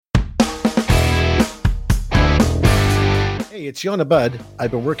Hey, it's Yona Budd.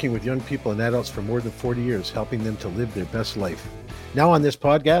 I've been working with young people and adults for more than 40 years, helping them to live their best life. Now on this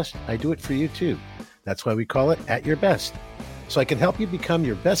podcast, I do it for you too. That's why we call it At Your Best. So I can help you become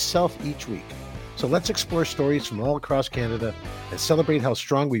your best self each week. So let's explore stories from all across Canada and celebrate how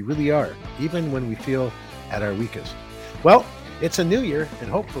strong we really are, even when we feel at our weakest. Well, it's a new year,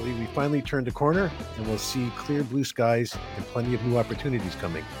 and hopefully we finally turned a corner and we'll see clear blue skies and plenty of new opportunities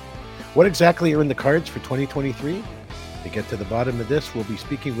coming. What exactly are in the cards for 2023? To get to the bottom of this, we'll be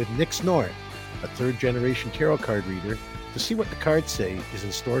speaking with Nyxx Noir, a third-generation tarot card reader, to see what the cards say is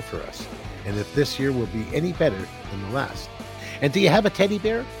in store for us, and if this year will be any better than the last. And do you have a teddy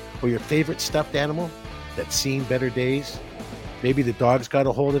bear or your favorite stuffed animal that's seen better days? Maybe the dogs got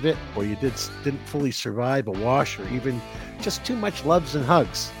a hold of it, or you didn't fully survive a wash, or even just too much loves and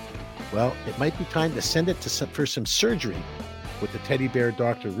hugs. Well, it might be time to send it for some surgery with the teddy bear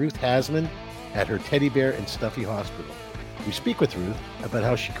Dr. Ruth Hasman at her Teddy Bear and Stuffy Hospital. We speak with Ruth about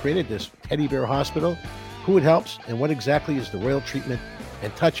how she created this teddy bear hospital, who it helps, and what exactly is the royal treatment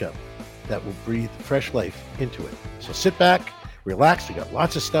and touch-up that will breathe fresh life into it. So sit back, relax, we got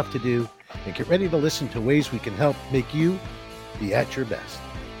lots of stuff to do, and get ready to listen to ways we can help make you be at your best.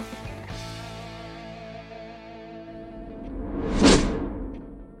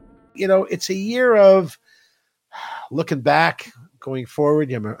 You know, it's a year of looking back, going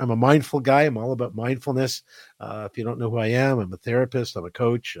forward. I'm a mindful guy. I'm all about mindfulness. If you don't know who I am, I'm a therapist. I'm a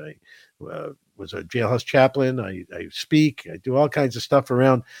coach. I was a jailhouse chaplain. I speak. I do all kinds of stuff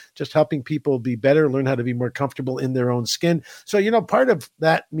around just helping people be better, learn how to be more comfortable in their own skin. So, you know, part of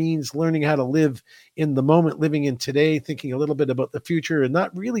that means learning how to live in the moment, living in today, thinking a little bit about the future and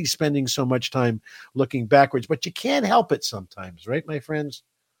not really spending so much time looking backwards. But you can't help it sometimes, right, my friends?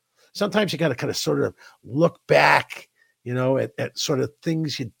 Sometimes you got to kind of sort of look back, you know, at sort of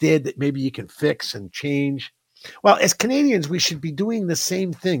things you did that maybe you can fix and change. Well, as Canadians, we should be doing the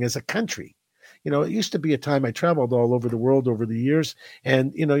same thing as a country. You know, it used to be a time I traveled all over the world over the years.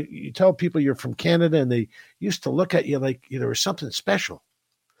 And, you know, you tell people you're from Canada and they used to look at you like there was something special.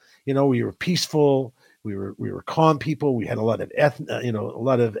 You know, we were peaceful. We were calm people. We had a lot of a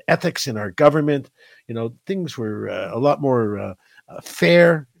lot of ethics in our government. You know, things were a lot more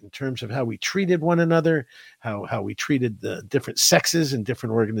fair in terms of how we treated one another, how we treated the different sexes in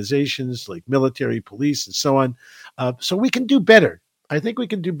different organizations like military, police, and so on. So we can do better. I think we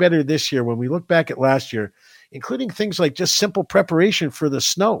can do better this year when we look back at last year, including things like just simple preparation for the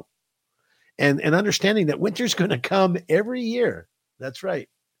snow and understanding that winter's going to come every year. That's right.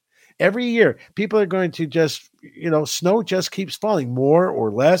 Every year, people are going to just, snow just keeps falling more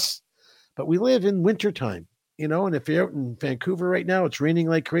or less, but we live in wintertime, and if you're out in Vancouver right now, it's raining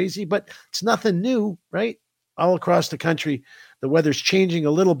like crazy, but it's nothing new, right? All across the country, the weather's changing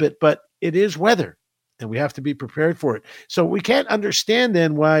a little bit, but it is weather and we have to be prepared for it. So we can't understand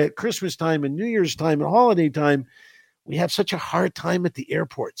then why at Christmas time and New Year's time and holiday time, we have such a hard time at the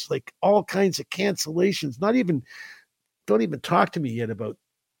airports, like all kinds of cancellations. Don't even talk to me yet about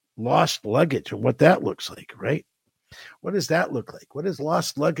lost luggage and what that looks like, right? What does that look like? What does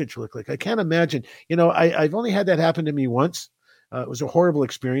lost luggage look like? I can't imagine. I've only had that happen to me once. It was a horrible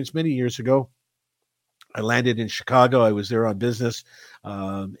experience many years ago. I landed in Chicago. I was there on business,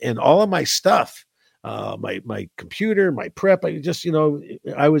 and all of my stuff, my computer, my prep, I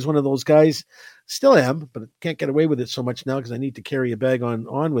was one of those guys, still am, but can't get away with it so much now because I need to carry a bag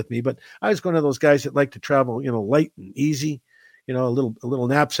on with me. But I was one of those guys that like to travel, light and easy. A little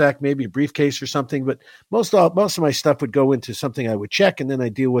knapsack, maybe a briefcase or something, but most of my stuff would go into something I would check, and then I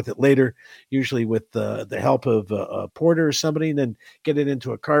deal with it later, usually with the help of a porter or somebody, and then get it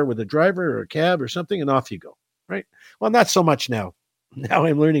into a car with a driver or a cab or something, and off you go. Right? Well, not so much now. Now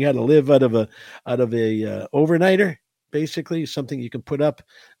I'm learning how to live out of a overnighter, basically something you can put up,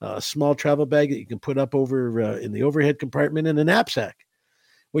 a small travel bag that you can put up over in the overhead compartment in a knapsack.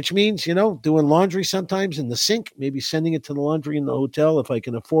 Which means, doing laundry sometimes in the sink, maybe sending it to the laundry in the hotel if I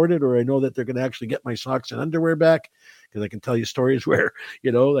can afford it, or I know that they're going to actually get my socks and underwear back, because I can tell you stories where,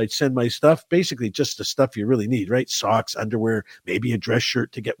 I'd send my stuff, basically just the stuff you really need, right? Socks, underwear, maybe a dress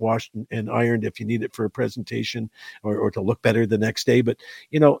shirt to get washed and ironed if you need it for a presentation or to look better the next day. But,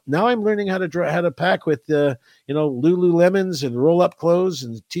 now I'm learning how to pack with, Lululemons and roll up clothes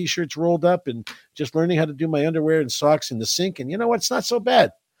and T-shirts rolled up, and just learning how to do my underwear and socks in the sink. And it's not so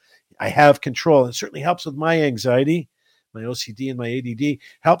bad. I have control. It certainly helps with my anxiety, my OCD and my ADD.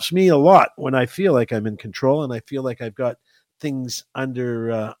 Helps me a lot when I feel like I'm in control and I feel like I've got things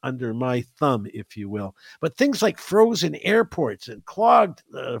under my thumb, if you will. But things like frozen airports and clogged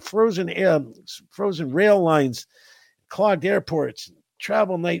frozen rail lines, clogged airports,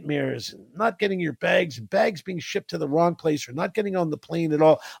 travel nightmares, and not getting your bags being shipped to the wrong place or not getting on the plane at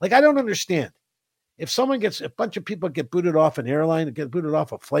all. Like, I don't understand. If a bunch of people get booted off an airline and get booted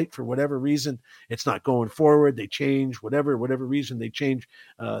off a flight for whatever reason, it's not going forward, they change, whatever reason they change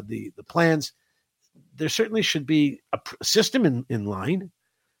the plans, there certainly should be a system in line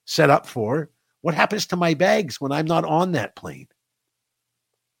set up for what happens to my bags when I'm not on that plane.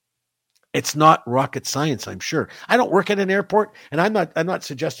 It's not rocket science, I'm sure. I don't work at an airport, and I'm not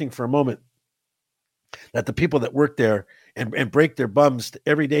suggesting for a moment that the people that work there and break their bums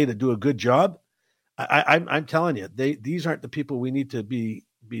every day to do a good job, I'm telling you, these aren't the people we need to be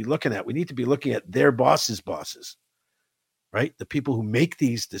looking at. We need to be looking at their bosses, right? The people who make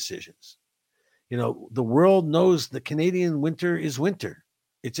these decisions. The world knows the Canadian winter is winter.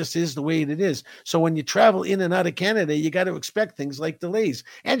 It just is the way it is. So when you travel in and out of Canada, you got to expect things like delays.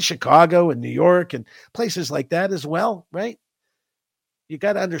 And Chicago and New York and places like that as well, right? You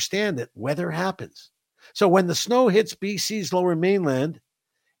got to understand that weather happens. So when the snow hits BC's lower mainland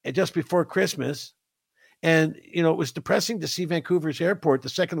and just before Christmas, and, it was depressing to see Vancouver's airport, the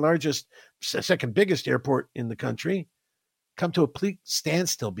second biggest airport in the country, come to a complete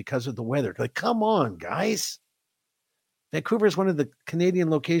standstill because of the weather. Like, come on, guys. Vancouver is one of the Canadian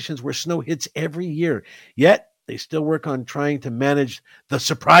locations where snow hits every year. Yet, they still work on trying to manage the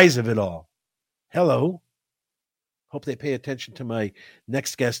surprise of it all. Hello. Hope they pay attention to my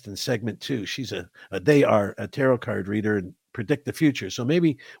next guest in segment 2. They are a tarot card reader and predict the future. So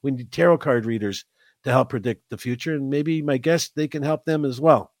maybe we need tarot card readers to help predict the future, and maybe my guests, they can help them as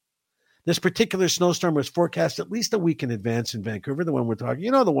well. This particular snowstorm was forecast at least a week in advance in Vancouver, the one we're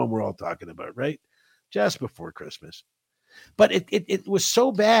talking, the one we're all talking about, right? Just before Christmas. But it was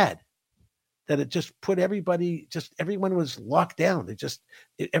so bad that it just put everyone was locked down.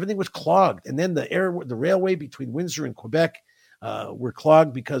 Everything was clogged. And then the railway between Windsor and Quebec were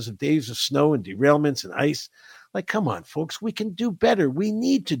clogged because of days of snow and derailments and ice. Like, come on, folks, we can do better. We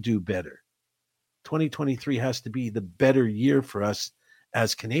need to do better. 2023 has to be the better year for us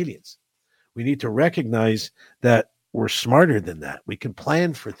as Canadians. We need to recognize that we're smarter than that. We can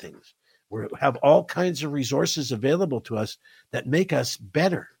plan for things. We have all kinds of resources available to us that make us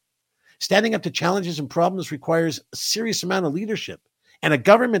better. Standing up to challenges and problems requires a serious amount of leadership and a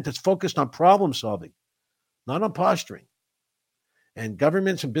government that's focused on problem solving, not on posturing. And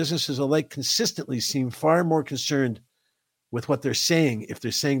governments and businesses alike consistently seem far more concerned with what they're saying, if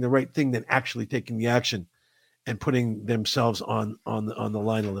they're saying the right thing, than actually taking the action and putting themselves on the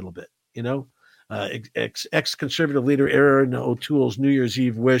line a little bit. Ex-conservative leader Erin O'Toole's New Year's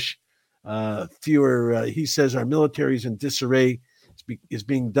Eve wish, he says, our military is in disarray, is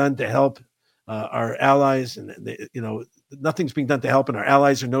being done to help our allies, and nothing's being done to help, and our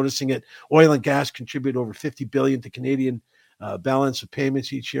allies are noticing it. Oil and gas contribute over $50 billion to Canadian balance of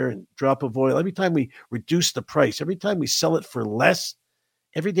payments each year, and drop of oil. Every time we reduce the price, every time we sell it for less,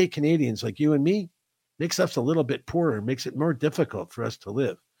 everyday Canadians like you and me, makes us a little bit poorer, makes it more difficult for us to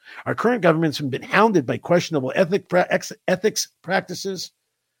live. Our current governments have been hounded by questionable ethics practices,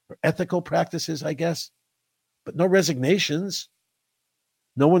 or ethical practices, I guess, but no resignations.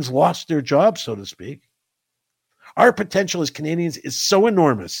 No one's lost their job, so to speak. Our potential as Canadians is so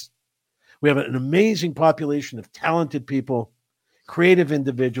enormous. We have an amazing population of talented people, creative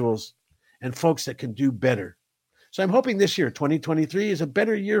individuals, and folks that can do better. So I'm hoping this year, 2023, is a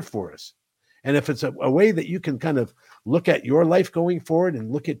better year for us. And if it's a way that you can kind of look at your life going forward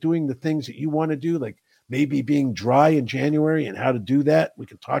and look at doing the things that you want to do, like maybe being dry in January and how to do that, we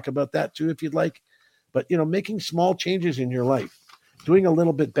can talk about that too if you'd like. But, making small changes in your life, doing a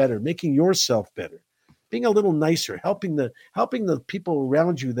little bit better, making yourself better, being a little nicer, helping the people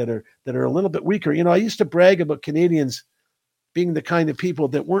around you that are a little bit weaker. I used to brag about Canadians being the kind of people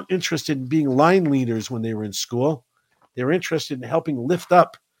that weren't interested in being line leaders when they were in school. They were interested in helping lift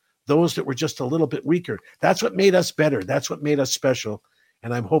up those that were just a little bit weaker. That's what made us better. That's what made us special.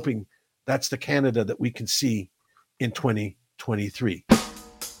 And I'm hoping that's the Canada that we can see in 2023.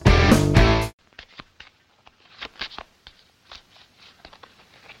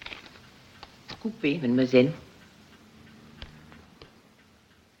 Coupé, mademoiselle.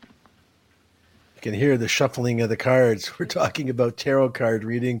 You can hear the shuffling of the cards. We're talking about tarot card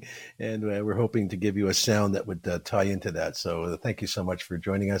reading, and we're hoping to give you a sound that would tie into that. So thank you so much for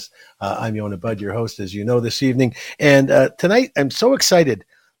joining us. I'm Yona Budd, your host, as you know, this evening. And tonight, I'm so excited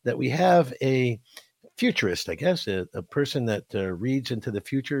that we have a futurist, I guess, a person that reads into the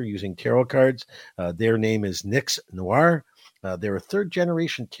future using tarot cards. Their name is Nyxx Noir. They're a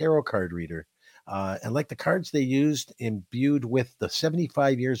third-generation tarot card reader. And like the cards they used, imbued with the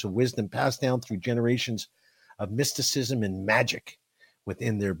 75 years of wisdom passed down through generations of mysticism and magic.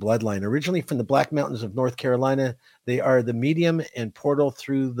 within their bloodline. Originally from the Black Mountains of North Carolina, they are the medium and portal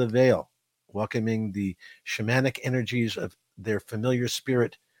through the veil, welcoming the shamanic energies of their familiar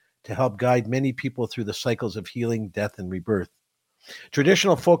spirit to help guide many people through the cycles of healing, death, and rebirth.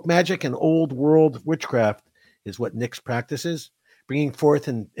 Traditional folk magic and old world witchcraft is what Nyxx practices, bringing forth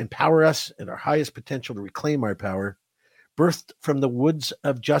and empower us at our highest potential to reclaim our power. Birthed from the woods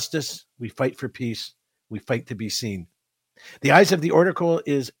of justice, we fight for peace. We fight to be seen. The Eyes of the Oracle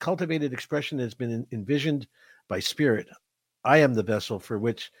is cultivated expression that has been envisioned by Spirit. I am the vessel for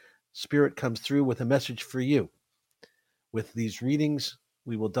which Spirit comes through with a message for you. With these readings,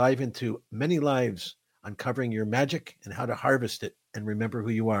 we will dive into many lives, uncovering your magic and how to harvest it and remember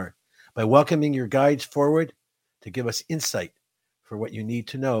who you are, by welcoming your guides forward to give us insight for what you need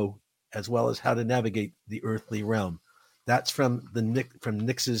to know, as well as how to navigate the earthly realm. That's from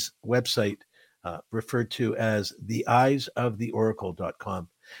Nyxx's website, referred to as theeyesoftheoracle.com.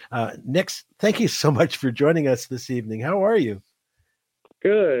 Nyxx, thank you so much for joining us this evening. How are you?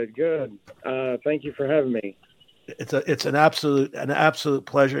 Good. Thank you for having me. It's an absolute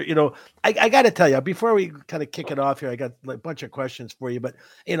pleasure. I got to tell you, before we kind of kick it off here, I got a bunch of questions for you. But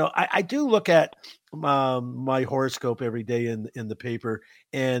I do look at my horoscope every day in the paper,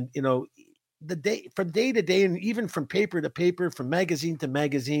 and the day from day to day, and even from paper to paper, from magazine to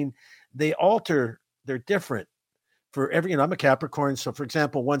magazine, they alter. They're different for every. I'm a Capricorn, so for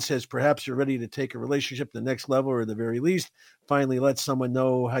example, one says perhaps you're ready to take a relationship to the next level, or at the very least, finally let someone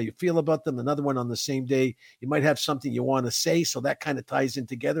know how you feel about them. Another one on the same day, you might have something you want to say, so that kind of ties in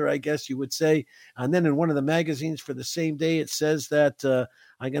together, I guess you would say. And then in one of the magazines for the same day, it says that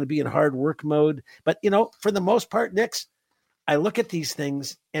I'm going to be in hard work mode. But for the most part, Nyxx, I look at these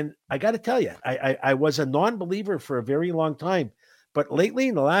things, and I got to tell you, I was a non-believer for a very long time, but lately,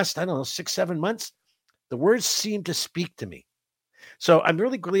 in the last 6-7 months, the words seem to speak to me. So I'm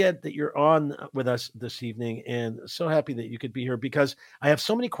really glad that you're on with us this evening, and so happy that you could be here, because I have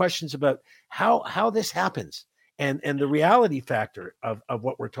so many questions about how this happens and the reality factor of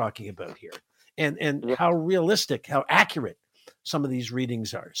what we're talking about here, and how realistic, how accurate some of these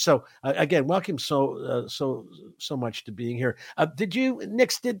readings are. So again, welcome so much to being here.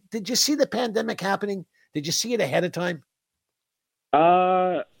 Nyxx, did you see the pandemic happening? Did you see it ahead of time?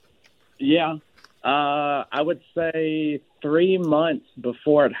 Yeah. I would say 3 months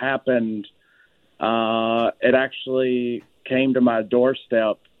before it happened, it actually came to my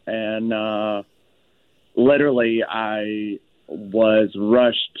doorstep, and literally I was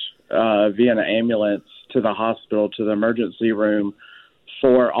rushed via an ambulance to the hospital, to the emergency room,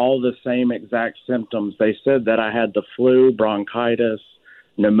 for all the same exact symptoms. They said that I had the flu, bronchitis,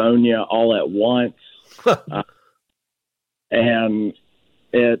 pneumonia all at once, and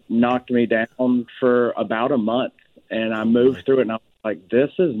it knocked me down for about a month, and I moved through it, and I was like,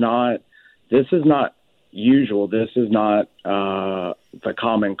 this is not usual. This is not the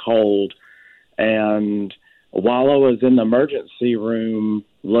common cold. And while I was in the emergency room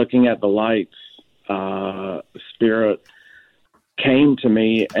looking at the lights, Spirit came to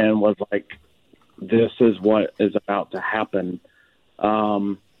me and was like, this is what is about to happen.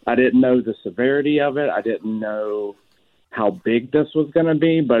 I didn't know the severity of it. I didn't know how big this was going to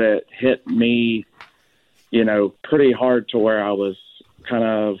be, but it hit me, pretty hard, to where I was kind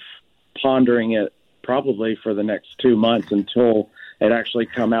of pondering it probably for the next 2 months, until it actually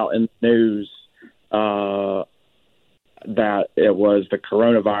come out in the news that it was the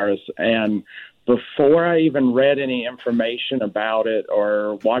coronavirus. And before I even read any information about it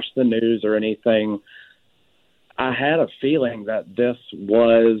or watched the news or anything, I had a feeling that this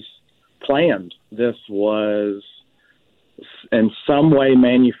was planned. This was in some way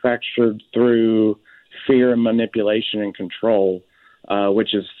manufactured through fear and manipulation and control,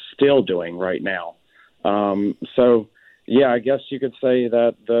 which is still doing right now. So, yeah, I guess you could say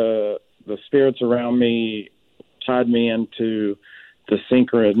that the spirits around me tied me into the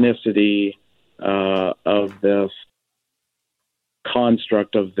synchronicity of this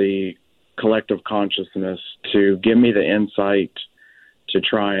construct of the collective consciousness, to give me the insight to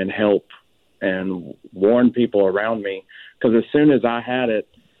try and help and warn people around me. Because as soon as I had it,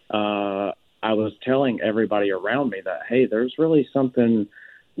 I was telling everybody around me that, hey, there's really something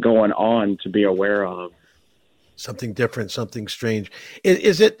going on to be aware of. Something different, something strange.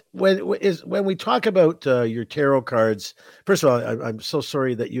 Is it when we talk about your tarot cards? First of all, I'm so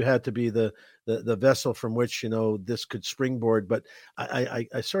sorry that you had to be the vessel from which this could springboard, but I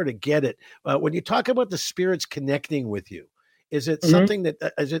sort of get it. When you talk about the spirits connecting with you, Is it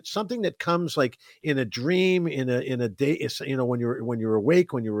Mm-hmm. something that comes like in a dream, in a day, when you're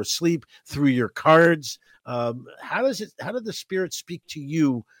awake, when you're asleep, through your cards? How did the spirit speak to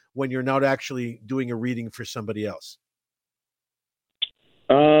you when you're not actually doing a reading for somebody else?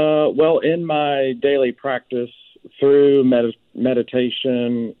 Well, in my daily practice through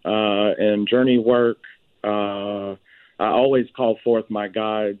meditation and journey work, I always call forth my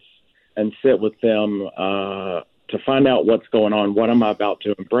guides and sit with them to find out what's going on. What am I about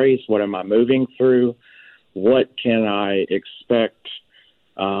to embrace? What am I moving through? What can I expect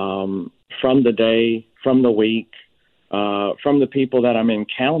from the day, from the week, from the people that I'm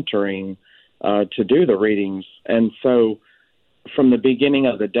encountering to do the readings? And so from the beginning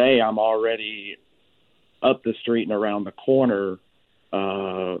of the day, I'm already up the street and around the corner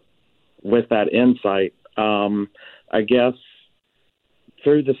with that insight. I guess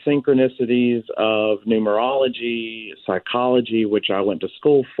through the synchronicities of numerology, psychology, which I went to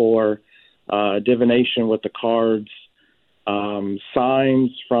school for, divination with the cards, signs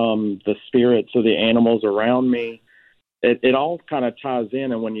from the spirits of the animals around me, it all kind of ties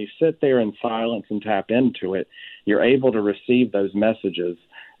in. And when you sit there in silence and tap into it, you're able to receive those messages.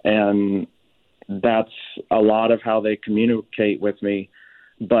 And that's a lot of how they communicate with me.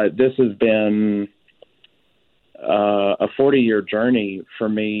 But this has been a 40-year journey for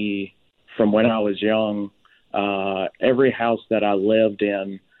me from when I was young. Every house that I lived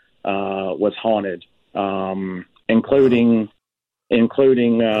in was haunted, including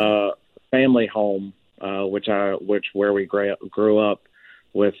family home, where we grew up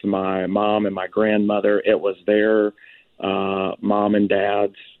with my mom and my grandmother. It was their mom and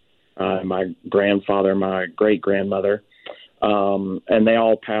dad's, my grandfather, my great grandmother, and they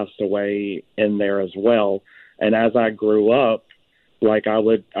all passed away in there as well. And as I grew up, like I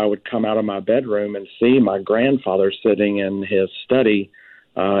would come out of my bedroom and see my grandfather sitting in his study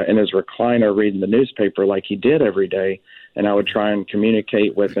in his recliner reading the newspaper like he did every day. And I would try and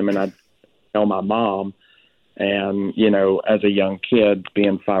communicate with him, and I'd tell my mom. And, as a young kid,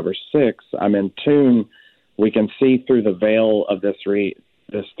 being 5 or 6, I'm in tune. We can see through the veil of this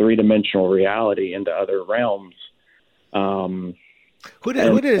three-dimensional reality into other realms. Who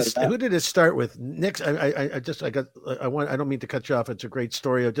did it start with? Nyxx, I don't mean to cut you off. It's a great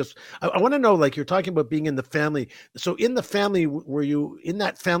story. I want to know, like, you're talking about being in the family. So in the family, were you in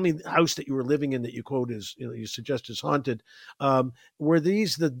that family house that you were living in that you quote is, you suggest is haunted? Were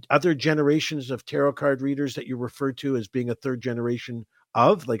these the other generations of tarot card readers that you refer to as being a third generation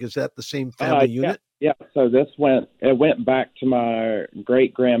of? Like, is that the same family unit? Yeah. So it went back to my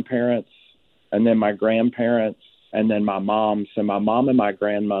great grandparents, and then my grandparents, and then my mom. So my mom and my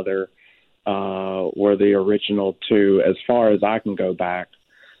grandmother were the original two, as far as I can go back,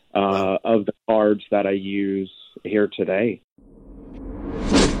 of the cards that I use here today.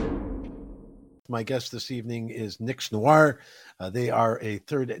 My guest this evening is Nyxx Noir. They are a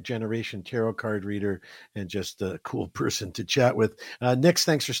third-generation tarot card reader and just a cool person to chat with. Nyxx,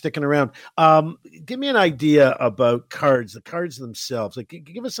 thanks for sticking around. Give me an idea about cards, the cards themselves. Like,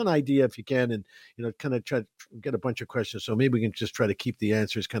 give us an idea if you can, and kind of try to get a bunch of questions. So maybe we can just try to keep the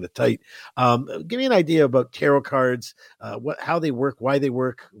answers kind of tight. Give me an idea about tarot cards, how they work, why they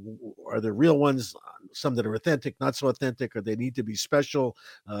work. Are there real ones? Some that are authentic, not so authentic, or they need to be special?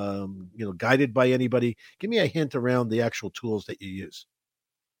 Guided by anybody? Give me a hint around the actual tools that you use.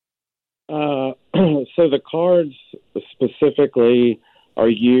 So the cards specifically are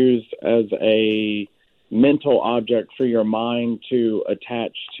used as a mental object for your mind to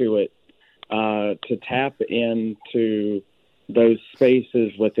attach to it, to tap into those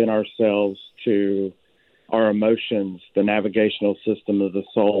spaces within ourselves, to our emotions, the navigational system of the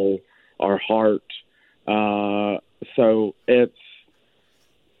soul, our heart. So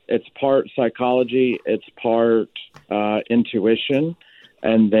it's part psychology, it's part intuition,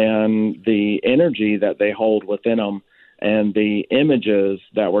 and then the energy that they hold within them, and the images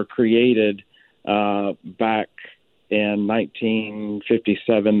that were created back in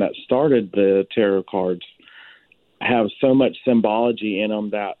 1957 that started the tarot cards have so much symbology in them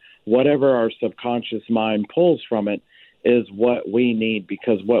that whatever our subconscious mind pulls from it is what we need,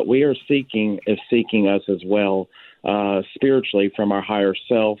 because what we are seeking is seeking us as well, spiritually, from our higher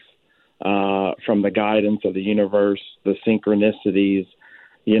self, from the guidance of the universe, the synchronicities.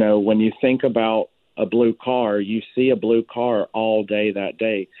 When you think about a blue car, you see a blue car all day that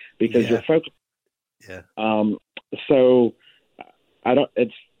day because you're focused. Yeah. So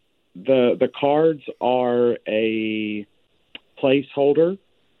the cards are a placeholder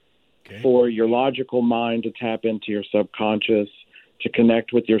for your logical mind to tap into your subconscious, to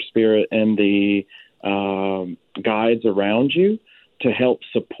connect with your spirit and the guides around you to help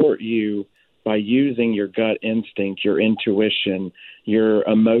support you by using your gut instinct, your intuition, your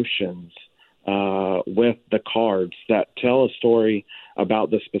emotions with the cards that tell a story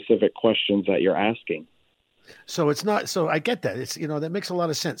about the specific questions that you're asking. So it's not, so I get that. It's, that makes a lot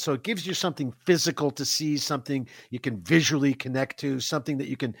of sense. So it gives you something physical to see, something you can visually connect to, something that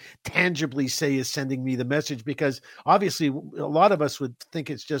you can tangibly say is sending me the message, because obviously a lot of us would think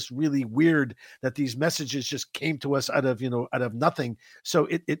it's just really weird that these messages just came to us out of nothing. So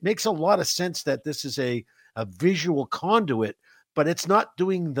it makes a lot of sense that this is a visual conduit, but it's not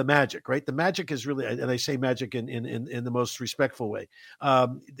doing the magic, right? The magic is really, and I say magic in the most respectful way.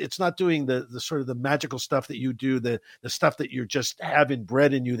 It's not doing the sort of the magical stuff that you do, the stuff that you just have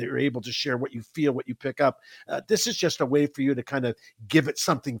inbred in you, that you're able to share what you feel, what you pick up. This is just a way for you to kind of give it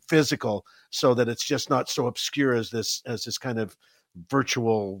something physical, so that it's just not so obscure as this kind of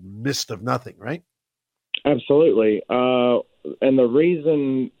virtual mist of nothing, right? Absolutely. And the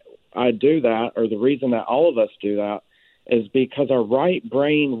reason I do that, or the reason that all of us do that, is because our right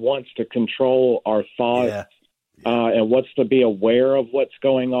brain wants to control our thoughts and wants to be aware of what's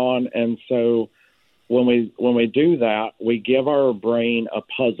going on. And so when we do that, we give our brain a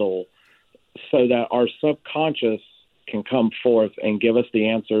puzzle so that our subconscious can come forth and give us the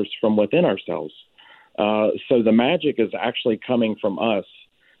answers from within ourselves. So the magic is actually coming from us.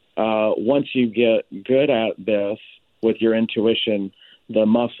 Once you get good at this with your intuition, the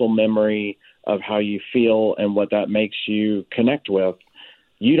muscle memory of how you feel and what that makes you connect with,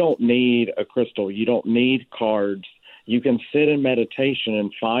 you don't need a crystal. You don't need cards. You can sit in meditation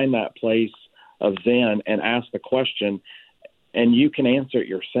and find that place of Zen and ask the question, and you can answer it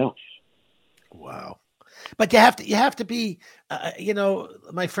yourself. Wow. But you have to be,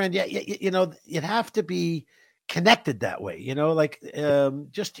 my friend, you'd have to be connected that way, in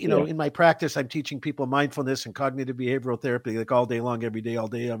my practice, I'm teaching people mindfulness and cognitive behavioral therapy, like all day long, every day, all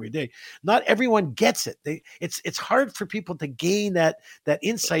day, every day. Not everyone gets it. It's hard for people to gain that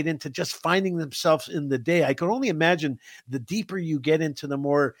insight into just finding themselves in the day. I can only imagine the deeper you get into the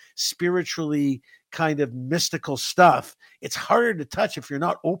more spiritually kind of mystical stuff, it's harder to touch if you're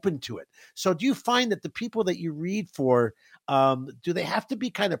not open to it. So do you find that the people that you read for, do they have to be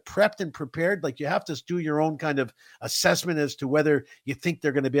kind of prepped and prepared? Like you have to do your own kind of assessment as to whether you think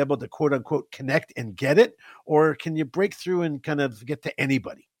they're going to be able to quote unquote connect and get it, or can you break through and kind of get to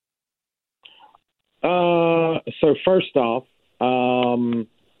anybody? So first off,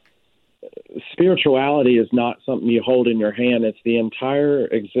 spirituality is not something you hold in your hand. It's the entire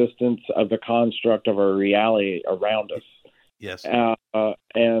existence of the construct of our reality around us. Yes.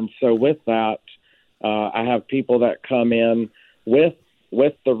 And so with that, I have people that come in with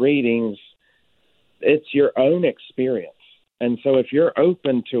the readings. It's your own experience. And so if you're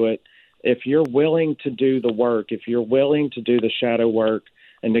open to it, if you're willing to do the work, if you're willing to do the shadow work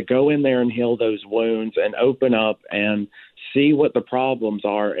and to go in there and heal those wounds and open up and see what the problems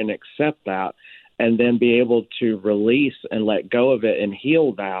are and accept that, and then be able to release and let go of it and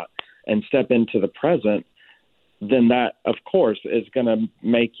heal that and step into the present, then that, of course, is going to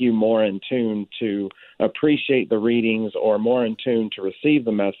make you more in tune to appreciate the readings or more in tune to receive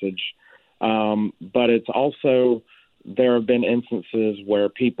the message. But it's also, there have been instances where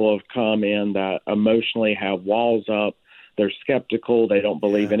people have come in that emotionally have walls up. They're skeptical. They don't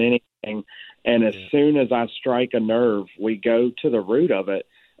believe in anything. And as soon as I strike a nerve, we go to the root of it.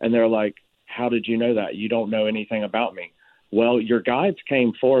 And they're like, how did you know that? You don't know anything about me. Well, your guides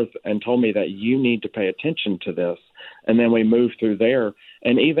came forth and told me that you need to pay attention to this. And then we move through there.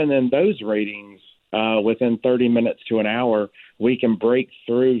 And even in those readings, within 30 minutes to an hour, we can break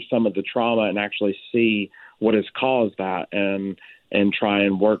through some of the trauma and actually see what has caused that and try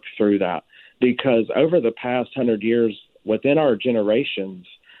and work through that. Because over the past 100 years, within our generations,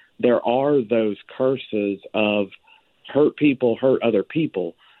 there are those curses of hurt people, hurt other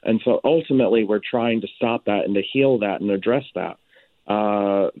people. And so ultimately we're trying to stop that and to heal that and address that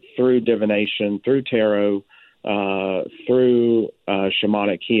through divination, through tarot, through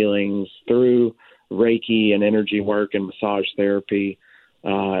shamanic healings, through Reiki and energy work and massage therapy.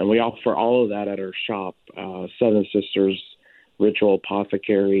 And we offer all of that at our shop, Seven Sisters Ritual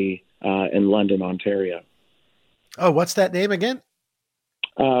Apothecary in London, Ontario. Oh, what's that name again?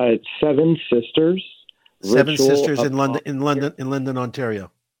 It's Seven Sisters. Seven Sisters in London, Ontario.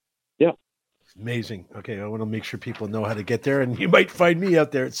 Yep. Amazing. Okay, I want to make sure people know how to get there, and you might find me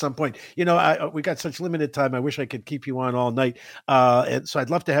out there at some point. We got such limited time. I wish I could keep you on all night, and so I'd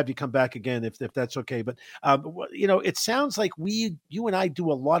love to have you come back again if that's okay. But it sounds like you and I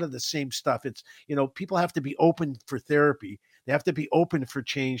do a lot of the same stuff. It's people have to be open for therapy. They They have to be open for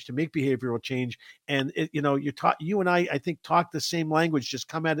change, to make behavioral change. And you and I think, talk the same language, just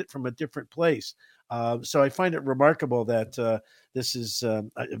come at it from a different place. So I find it remarkable that this is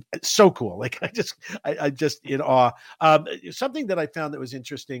so cool. Like I'm just in awe. Something that I found that was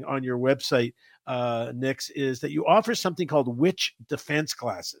interesting on your website, Nyxx, is that you offer something called witch defense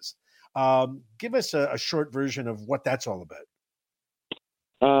classes. Give us a short version of what that's all about.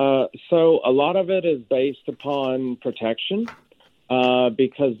 So a lot of it is based upon protection,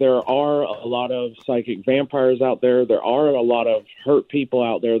 because there are a lot of psychic vampires out there. There are a lot of hurt people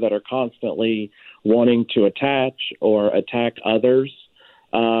out there that are constantly wanting to attach or attack others.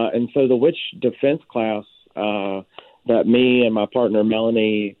 And so the witch defense class that me and my partner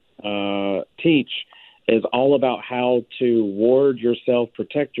Melanie teach is all about how to ward yourself,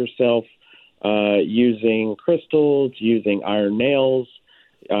 protect yourself, using crystals, using iron nails,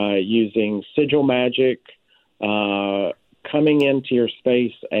 using sigil magic, coming into your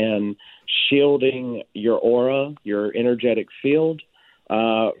space and shielding your aura, your energetic field,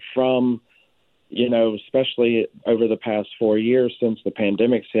 from, especially over the past 4 years since the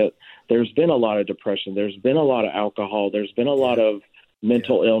pandemic's hit, there's been a lot of depression. There's been a lot of alcohol. There's been a lot of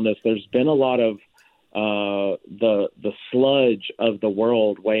mental illness. There's been a lot of the sludge of the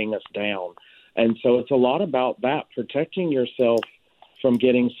world weighing us down. And so it's a lot about that, protecting yourself from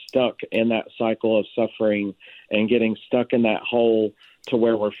getting stuck in that cycle of suffering and getting stuck in that hole to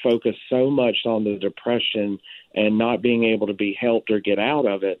where we're focused so much on the depression and not being able to be helped or get out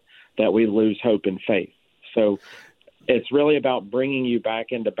of it that we lose hope and faith. So it's really about bringing you back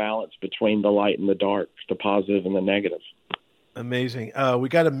into balance between the light and the dark, the positive and the negative. Amazing. We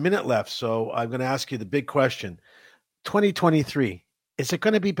got a minute left, so I'm going to ask you the big question. 2023, is it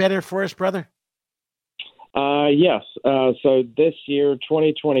going to be better for us, brother? Yes. So this year,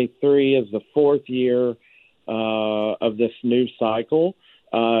 2023, is the fourth year of this new cycle.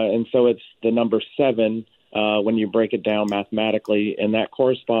 And so it's the number 7 when you break it down mathematically, and that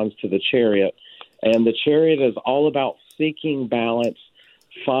corresponds to the chariot. And the chariot is all about seeking balance,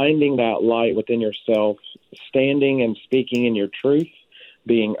 finding that light within yourself, standing and speaking in your truth,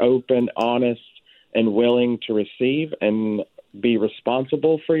 being open, honest, and willing to receive and be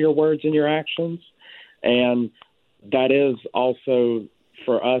responsible for your words and your actions. And that is also,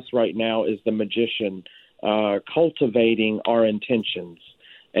 for us right now, is the magician, cultivating our intentions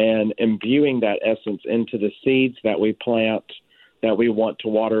and imbuing that essence into the seeds that we plant, that we want to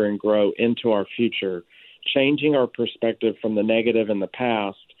water and grow into our future, changing our perspective from the negative in the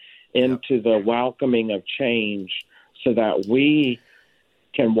past into the welcoming of change so that we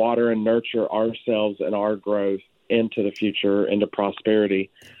can water and nurture ourselves and our growth into the future, into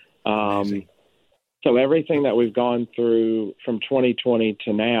prosperity. So everything that we've gone through from 2020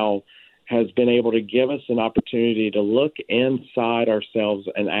 to now has been able to give us an opportunity to look inside ourselves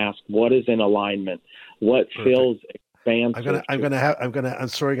and ask what is in alignment, what feels expansive. I'm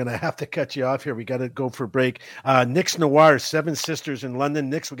sorry, gonna have to cut you off here. We got to go for a break. Nyxx Noir, 7 Sisters in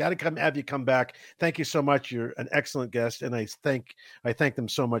London. Nyxx, we got to have you come back. Thank you so much. You're an excellent guest, and I thank them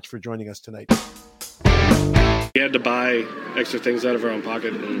so much for joining us tonight. We had to buy extra things out of our own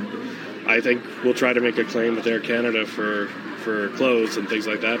pocket, and I think we'll try to make a claim with Air Canada for clothes and things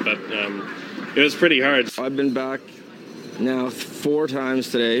like that, but it was pretty hard. I've been back now 4 times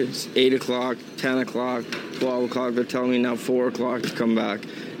today. It's 8 o'clock, 10 o'clock, 12 o'clock. They're telling me now 4 o'clock to come back.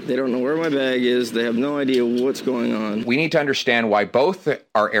 They don't know where my bag is. They have no idea what's going on. We need to understand why both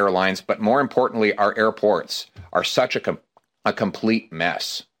our airlines, but more importantly, our airports, are such a complete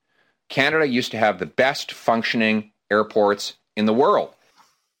mess. Canada used to have the best functioning airports in the world.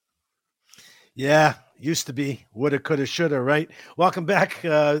 Yeah, used to be. Woulda, coulda, shoulda, right? Welcome back.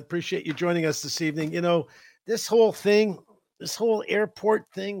 Appreciate you joining us this evening. This whole thing, this whole airport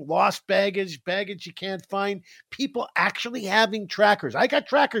thing, lost baggage you can't find, people actually having trackers. I got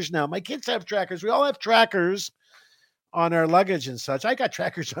trackers now. My kids have trackers. We all have trackers on our luggage and such. I got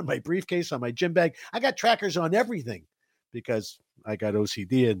trackers on my briefcase, on my gym bag. I got trackers on everything because I got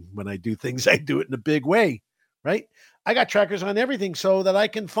OCD, and when I do things, I do it in a big way, right? I got trackers on everything so that I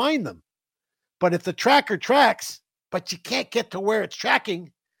can find them. But if the tracker tracks, but you can't get to where it's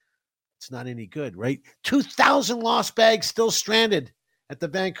tracking, it's not any good, right? 2,000 lost bags still stranded at the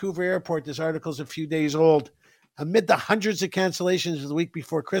Vancouver airport. This article is a few days old. Amid the hundreds of cancellations of the week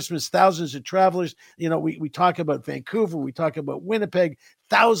before Christmas, thousands of travelers, we talk about Vancouver, we talk about Winnipeg,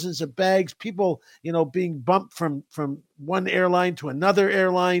 thousands of bags, people, being bumped from one airline to another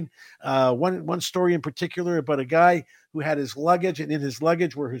airline. One story in particular about a guy who had his luggage, and in his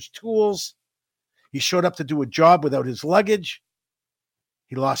luggage were his tools. He showed up to do a job without his luggage.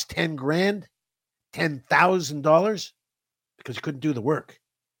 He lost $10,000, $10,000 because you couldn't do the work.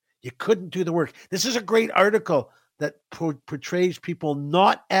 You couldn't do the work. This is a great article that portrays people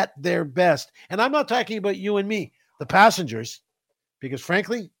not at their best. And I'm not talking about you and me, the passengers, because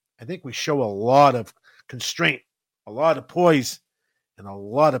frankly, I think we show a lot of constraint, a lot of poise, and a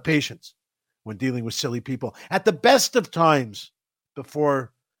lot of patience when dealing with silly people. At the best of times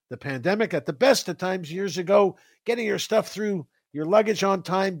before the pandemic, at the best of times years ago, getting your stuff through your luggage on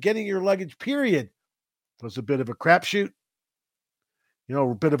time, getting your luggage, period, was a bit of a crapshoot.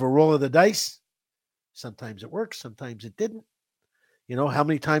 A bit of a roll of the dice. Sometimes it worked, sometimes it didn't. How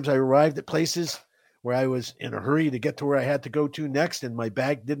many times I arrived at places where I was in a hurry to get to where I had to go to next and my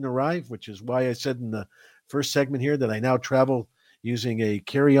bag didn't arrive, which is why I said in the first segment here that I now travel using a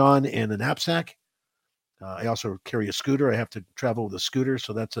carry-on and a knapsack. I also carry a scooter. I have to travel with a scooter,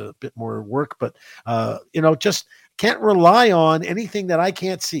 so that's a bit more work. But, just can't rely on anything that I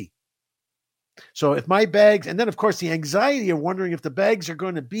can't see. So if my bags, and then of course the anxiety of wondering if the bags are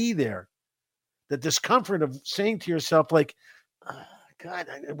going to be there, the discomfort of saying to yourself, like, God,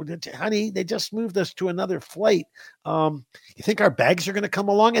 honey, they just moved us to another flight. You think our bags are going to come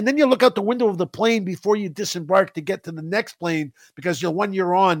along? And then you look out the window of the plane before you disembark to get to the next plane because the one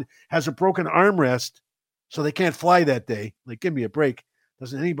you're on has a broken armrest, so they can't fly that day. Like, give me a break.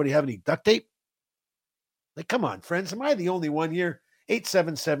 Doesn't anybody have any duct tape? Like, come on, friends. Am I the only one here?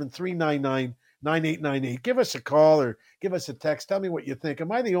 877-399-9898. Give us a call or give us a text. Tell me what you think.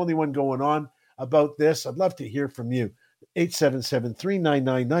 Am I the only one going on about this? I'd love to hear from you.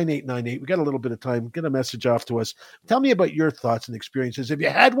 877-399-9898. We got a little bit of time. Get a message off to us. Tell me about your thoughts and experiences. Have you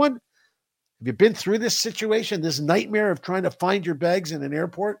had one? Have you been through this situation, this nightmare of trying to find your bags in an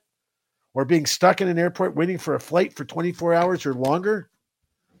airport or being stuck in an airport waiting for a flight for 24 hours or longer?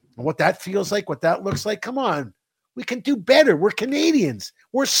 And what that feels like, what that looks like? Come on. We can do better. We're Canadians.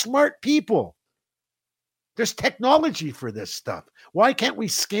 We're smart people. There's technology for this stuff. Why can't we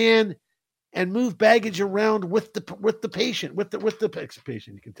scan and move baggage around with the patient, with the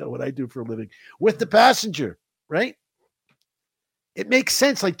patient? You can tell what I do for a living. With the passenger, right? It makes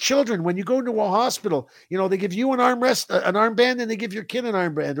sense. Like children, when you go into a hospital, they give you an armband, and they give your kid an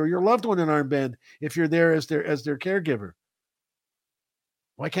armband or your loved one an armband if you're there as their caregiver.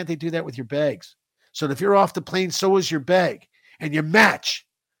 Why can't they do that with your bags? So that if you're off the plane, so is your bag, and you match.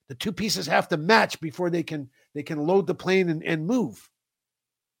 The two pieces have to match before they can load the plane and move.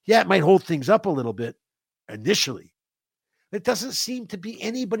 Yeah, it might hold things up a little bit initially. It doesn't seem to be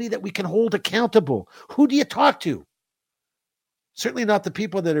anybody that we can hold accountable. Who do you talk to? Certainly not the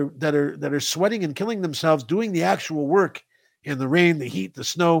people that are sweating and killing themselves doing the actual work in the rain, the heat, the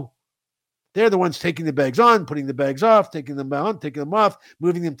snow. They're the ones taking the bags on, putting the bags off, taking them on, taking them off,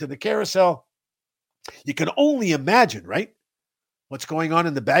 moving them to the carousel. You can only imagine, right, what's going on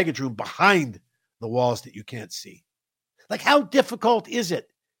in the baggage room behind the walls that you can't see. Like, how difficult is it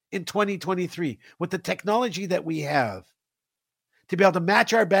in 2023 with the technology that we have to be able to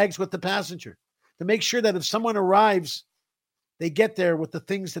match our bags with the passenger, to make sure that if someone arrives, they get there with the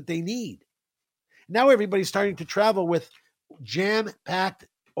things that they need. Now everybody's starting to travel with jam-packed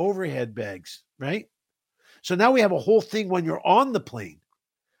overhead bags, right? So now we have a whole thing when you're on the plane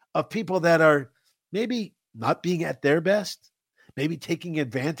of people that are maybe not being at their best, maybe taking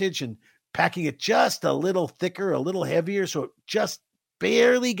advantage and packing it just a little thicker, a little heavier, so it just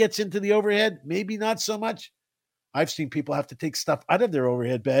barely gets into the overhead, maybe not so much. I've seen people have to take stuff out of their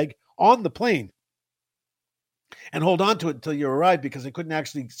overhead bag on the plane and hold on to it until you arrive because they couldn't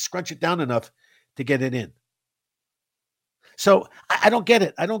actually scrunch it down enough to get it in. So I don't get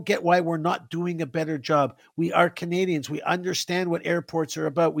it. I don't get why we're not doing a better job. We are Canadians. We understand what airports are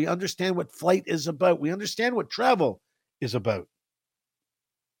about. We understand what flight is about. We understand what travel is about.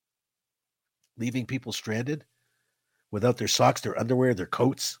 Leaving people stranded without their socks, their underwear, their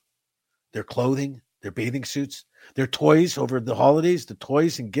coats, their clothing, their bathing suits, their toys over the holidays, the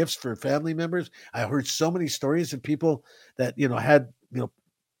toys and gifts for family members. I heard so many stories of people that, had,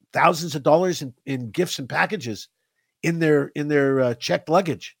 thousands of dollars in gifts and packages in their checked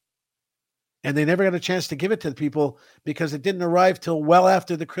luggage. And they never got a chance to give it to the people because it didn't arrive till well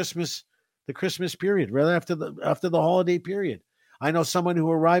after the Christmas period, right after the holiday period. I know someone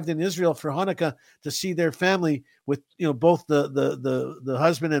who arrived in Israel for Hanukkah to see their family with, both the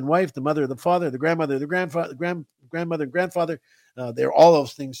husband and wife, the mother, the father, the grandmother, the grandfather, grandmother, and grandfather. They're all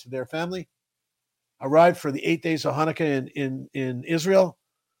those things to their family. Arrived for the 8 days of Hanukkah in Israel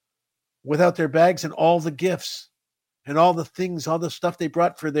without their bags and all the gifts and all the things, all the stuff they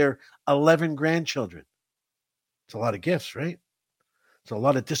brought for their 11 grandchildren. It's a lot of gifts, right? It's a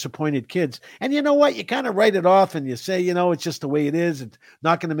lot of disappointed kids. And you know what? You kind of write it off and you say, it's just the way it is. It's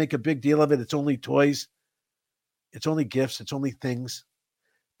not going to make a big deal of it. It's only toys. It's only gifts. It's only things.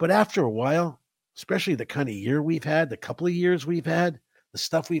 But after a while, especially the kind of year we've had, the couple of years we've had, the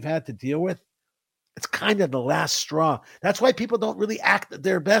stuff we've had to deal with, it's kind of the last straw. That's why people don't really act at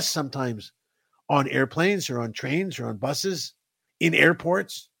their best sometimes on airplanes or on trains or on buses, in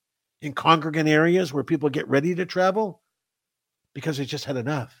airports, in congregant areas where people get ready to travel, because they just had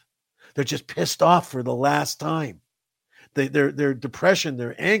enough. They're just pissed off for the last time. They're depression,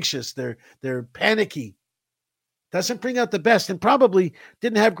 they're anxious, they're panicky. Doesn't bring out the best, and probably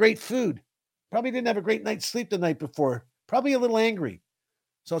didn't have great food. Probably didn't have a great night's sleep the night before. Probably a little angry.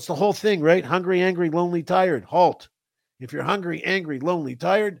 So it's the whole thing, right? Hungry, angry, lonely, tired. Halt. If you're hungry, angry, lonely,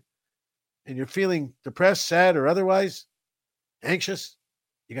 tired, and you're feeling depressed, sad, or otherwise anxious,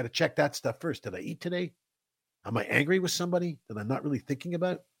 you got to check that stuff first. Did I eat today? Am I angry with somebody that I'm not really thinking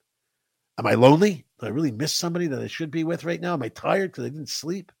about? Am I lonely? Do I really miss somebody that I should be with right now? Am I tired because I didn't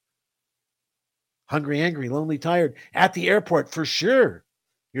sleep? Hungry, angry, lonely, tired. At the airport, for sure.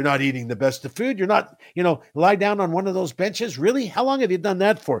 You're not eating the best of food. You're not, lie down on one of those benches. Really? How long have you done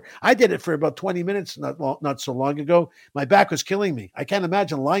that for? I did it for about 20 minutes not so long ago. My back was killing me. I can't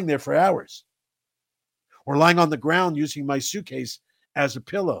imagine lying there for hours. Or lying on the ground using my suitcase as a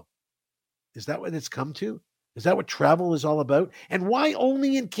pillow. Is that what it's come to? Is that what travel is all about? And why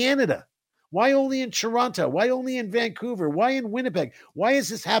only in Canada? Why only in Toronto? Why only in Vancouver? Why in Winnipeg? Why is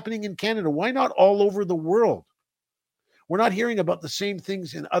this happening in Canada? Why not all over the world? We're not hearing about the same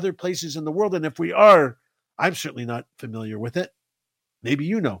things in other places in the world. And if we are, I'm certainly not familiar with it. Maybe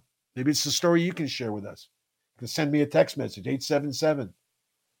you know. Maybe it's the story you can share with us. You can send me a text message,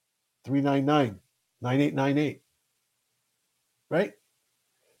 877-399-9898. Right?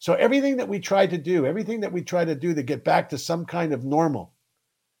 So everything that we try to do to get back to some kind of normal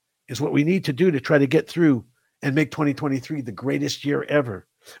is what we need to do to try to get through and make 2023 the greatest year ever.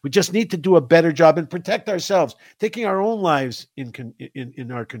 We just need to do a better job and protect ourselves, taking our own lives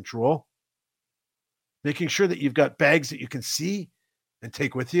in our control, making sure that you've got bags that you can see and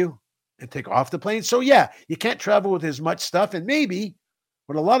take with you and take off the plane. So yeah, you can't travel with as much stuff. And maybe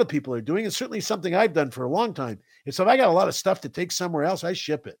what a lot of people are doing, and certainly something I've done for a long time, is if I got a lot of stuff to take somewhere else, I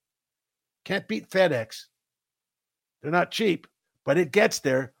ship it. Can't beat FedEx. They're not cheap, but it gets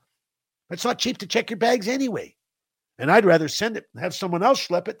there. It's not cheap to check your bags anyway. And I'd rather send it and have someone else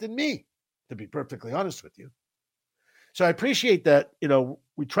schlep it than me, to be perfectly honest with you. So I appreciate that,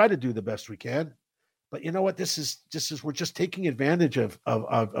 we try to do the best we can. But you know what? We're just taking advantage of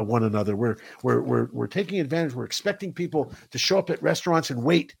one another. We're taking advantage. We're expecting people to show up at restaurants and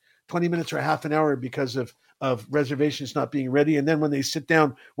wait 20 minutes or half an hour because of reservations not being ready. And then when they sit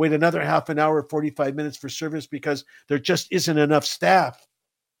down, wait another half an hour, 45 minutes for service because there just isn't enough staff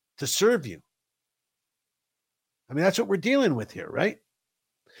to serve you. I mean, that's what we're dealing with here, right?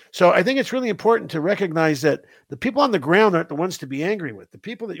 So I think it's really important to recognize that the people on the ground aren't the ones to be angry with. The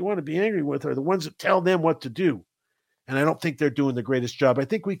people that you want to be angry with are the ones that tell them what to do. And I don't think they're doing the greatest job. I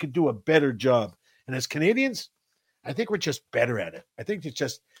think we could do a better job. And as Canadians, I think we're just better at it. I think it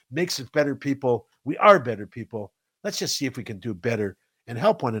just makes us better people. We are better people. Let's just see if we can do better and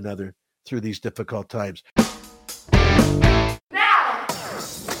help one another through these difficult times.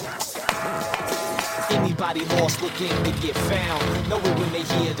 Anybody lost looking to get found. Know it when they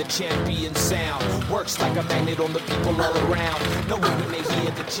hear the champion sound. Works like a magnet on the people all around. Know it when they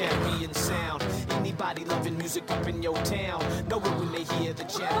hear the champion sound. Anybody loving music up in your town. Know it when they hear the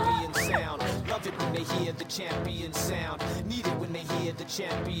champion sound. Love it when they hear the champion sound. Need it when they hear the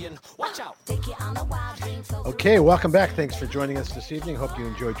champion. Watch out. Okay, welcome back. Thanks for joining us this evening. Hope you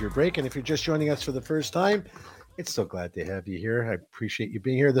enjoyed your break. And if you're just joining us for the first time, it's so glad to have you here. I appreciate you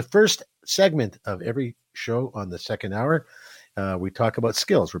being here. The first segment of every show on the second hour, we talk about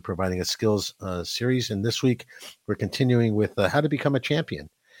skills. We're providing a skills series. And this week, we're continuing with how to become a champion.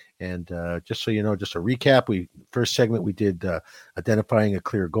 And just so you know, just a recap, first segment, we did identifying a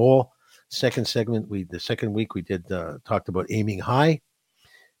clear goal. Second segment, the second week, we did talked about aiming high.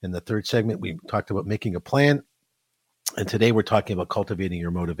 And the third segment, we talked about making a plan. And today we're talking about cultivating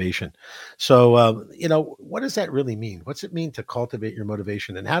your motivation. So, what does that really mean? What's it mean to cultivate your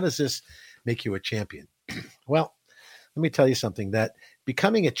motivation? And how does this make you a champion? Well, let me tell you something, that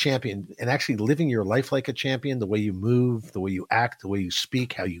becoming a champion and actually living your life like a champion, the way you move, the way you act, the way you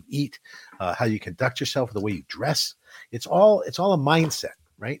speak, how you eat, how you conduct yourself, the way you dress, it's all a mindset,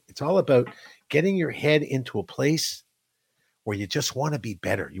 right? It's all about getting your head into a place where you just want to be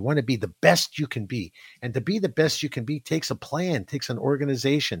better. You want to be the best you can be. And to be the best you can be takes a plan, takes an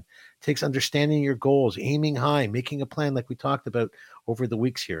organization, takes understanding your goals, aiming high, making a plan like we talked about over the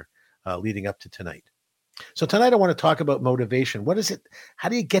weeks here leading up to tonight. So tonight I want to talk about motivation. What is it? How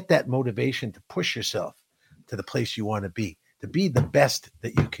do you get that motivation to push yourself, to the place you want to be the best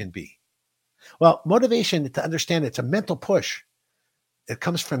that you can be. Well, motivation, to understand, it's a mental push. It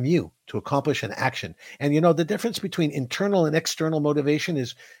comes from you to accomplish an action. And the difference between internal and external motivation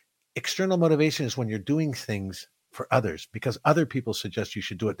is external motivation is when you're doing things for others because other people suggest you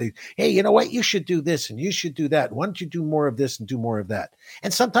should do it. Hey, you know what? You should do this and you should do that. Why don't you do more of this and do more of that?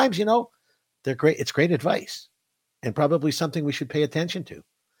 And sometimes, they're great. It's great advice and probably something we should pay attention to.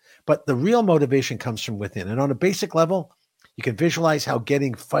 But the real motivation comes from within. And on a basic level, you can visualize how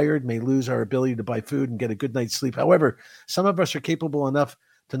getting fired may lose our ability to buy food and get a good night's sleep. However, some of us are capable enough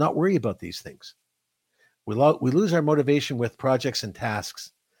to not worry about these things. We lose our motivation with projects and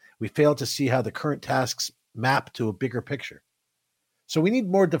tasks. We fail to see how the current tasks map to a bigger picture. So we need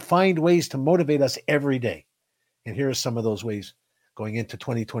more defined ways to motivate us every day. And here are some of those ways going into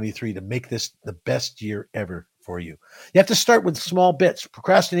 2023 to make this the best year ever for you. You have to start with small bits.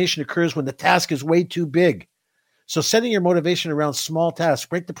 Procrastination occurs when the task is way too big. So setting your motivation around small tasks,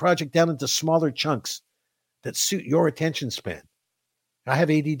 break the project down into smaller chunks that suit your attention span. I have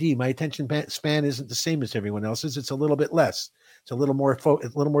ADD. My attention span isn't the same as everyone else's. It's a little bit less. It's a little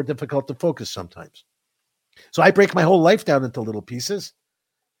more difficult to focus sometimes. So I break my whole life down into little pieces,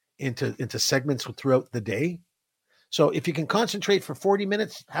 into segments throughout the day. So if you can concentrate for 40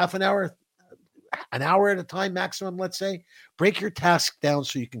 minutes, half an hour at a time maximum, let's say, break your tasks down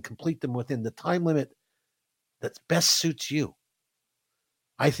so you can complete them within the time limit that best suits you.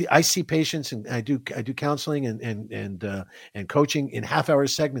 I see patients and I do counseling and coaching in half-hour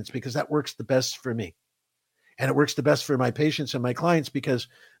segments because that works the best for me, and it works the best for my patients and my clients because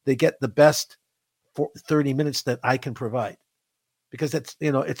they get the best 30 minutes that I can provide. Because it's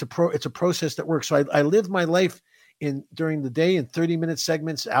a process that works. So I live my life during the day in 30-minute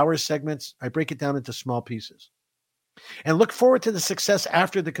segments, hour segments. I break it down into small pieces. And look forward to the success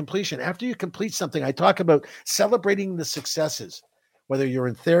after the completion. After you complete something, I talk about celebrating the successes, whether you're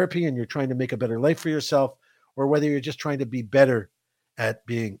in therapy and you're trying to make a better life for yourself, or whether you're just trying to be better at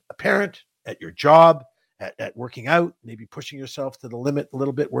being a parent, at your job, at working out, maybe pushing yourself to the limit a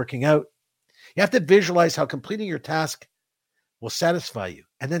little bit, working out. You have to visualize how completing your task will satisfy you,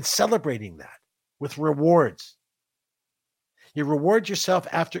 and then celebrating that with rewards. You reward yourself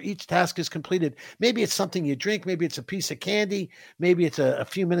after each task is completed. Maybe it's something you drink. Maybe it's a piece of candy. Maybe it's a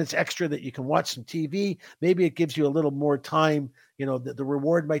few minutes extra that you can watch some TV. Maybe it gives you a little more time. The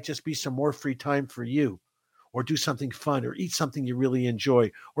reward might just be some more free time for you, or do something fun, or eat something you really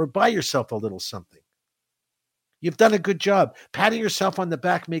enjoy, or buy yourself a little something. You've done a good job. Patting yourself on the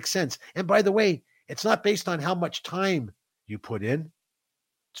back makes sense. And by the way, it's not based on how much time you put in.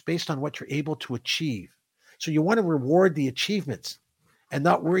 It's based on what you're able to achieve. So you want to reward the achievements and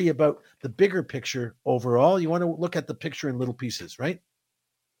not worry about the bigger picture overall. You want to look at the picture in little pieces, right?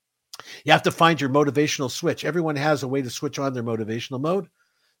 You have to find your motivational switch. Everyone has a way to switch on their motivational mode.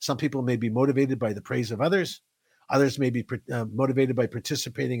 Some people may be motivated by the praise of others. Others may be motivated by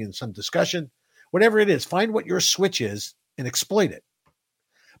participating in some discussion. Whatever it is, find what your switch is and exploit it.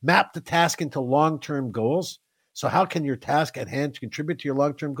 Map the task into long-term goals. So how can your task at hand contribute to your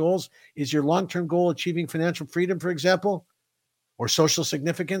long-term goals? Is your long-term goal achieving financial freedom, for example, or social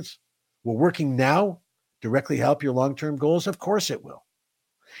significance? Will working now directly help your long-term goals? Of course it will.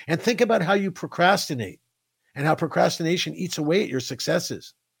 And think about how you procrastinate and how procrastination eats away at your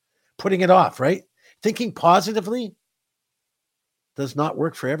successes. Putting it off, right? Thinking positively does not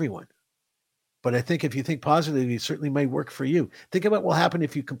work for everyone. But I think if you think positively, it certainly might work for you. Think about what will happen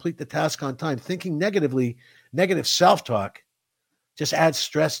if you complete the task on time. Thinking negatively, negative self-talk, just adds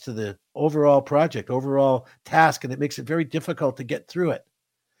stress to the overall project, overall task, and it makes it very difficult to get through it.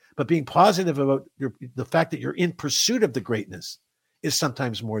 But being positive about the fact that you're in pursuit of the greatness is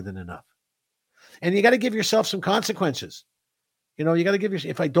sometimes more than enough. And you got to give yourself some consequences. You got to give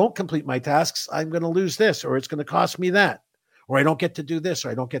yourself, if I don't complete my tasks, I'm going to lose this, or it's going to cost me that, or I don't get to do this, or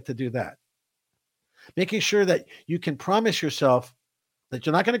I don't get to do that. Making sure that you can promise yourself that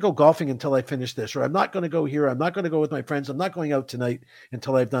you're not going to go golfing until I finish this, or I'm not going to go here. I'm not going to go with my friends. I'm not going out tonight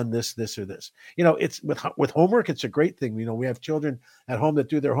until I've done this, or this. It's with homework. It's a great thing. We have children at home that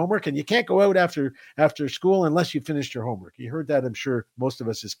do their homework, and you can't go out after school unless you finished your homework. You heard that, I'm sure, most of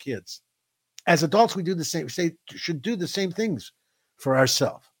us as kids. As adults, we do the same. Should do the same things for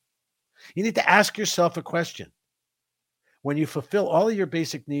ourselves. You need to ask yourself a question. When you fulfill all of your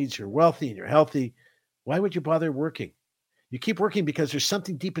basic needs, you're wealthy and you're healthy, why would you bother working? You keep working because there's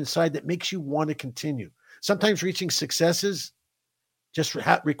something deep inside that makes you want to continue. Sometimes reaching successes just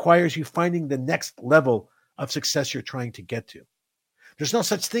requires you finding the next level of success you're trying to get to. There's no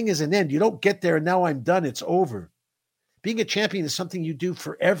such thing as an end. You don't get there and now I'm done. It's over. Being a champion is something you do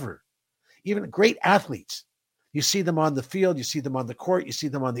forever. Even great athletes You see them on the field, you see them on the court, you see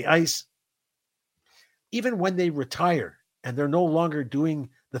them on the ice. Even when they retire and they're no longer doing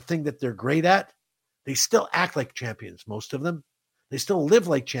the thing that they're great at, they still act like champions, most of them. They still live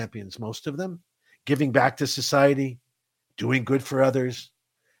like champions, most of them, giving back to society, doing good for others,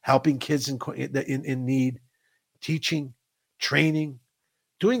 helping kids in need, teaching, training,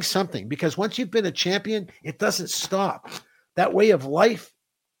 doing something. Because once you've been a champion, it doesn't stop. That way of life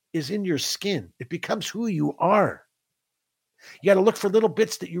is in your skin. It becomes who you are. You got to look for little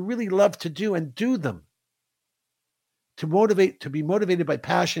bits that you really love to do and do them. To be motivated by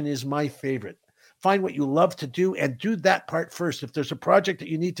passion is my favorite. Find what you love to do and do that part first. If there's a project that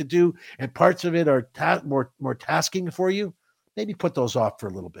you need to do and parts of it are more tasking for you, maybe put those off for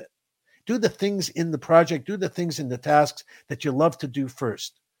a little bit. Do the things in the project, do the things in the tasks that you love to do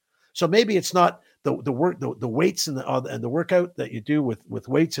first. So maybe it's not the weights and the workout that you do with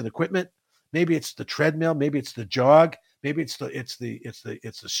weights and equipment. Maybe it's the treadmill. Maybe it's the jog. Maybe it's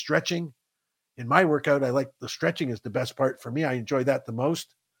the stretching. In my workout, I like the stretching is the best part for me. I enjoy that the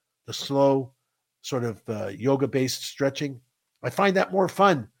most. The slow sort of yoga-based stretching. I find that more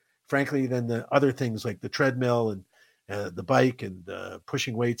fun, frankly, than the other things like the treadmill and the bike and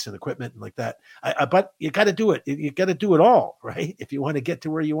pushing weights and equipment and like that. But you got to do it. You got to do it all, right? If you want to get to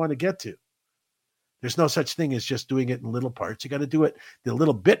where you want to get to. There's no such thing as just doing it in little parts. You got to do it. The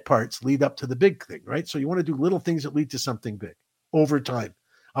little bit parts lead up to the big thing, right? So you want to do little things that lead to something big over time.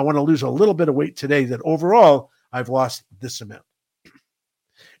 I want to lose a little bit of weight today that overall I've lost this amount.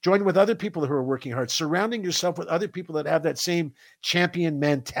 Join with other people who are working hard, surrounding yourself with other people that have that same champion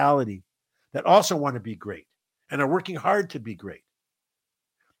mentality, that also want to be great and are working hard to be great.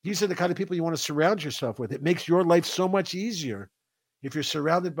 These are the kind of people you want to surround yourself with. It makes your life so much easier if you're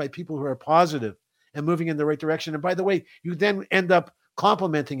surrounded by people who are positive and moving in the right direction. And by the way, you then end up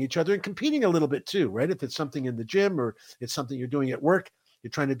complimenting each other and competing a little bit too, right? If it's something in the gym or it's something you're doing at work, you're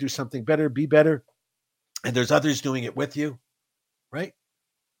trying to do something better, be better, and there's others doing it with you, right?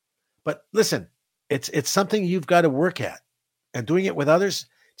 But listen, it's something you've got to work at, and doing it with others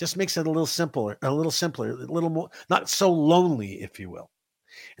just makes it a little simpler, a little more, not so lonely, if you will.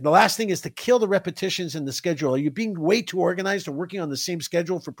 And the last thing is to kill the repetitions in the schedule. Are you being way too organized or working on the same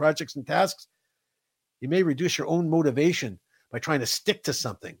schedule for projects and tasks? You may reduce your own motivation by trying to stick to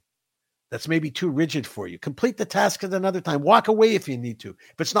something that's maybe too rigid for you. Complete the task at another time. Walk away if you need to.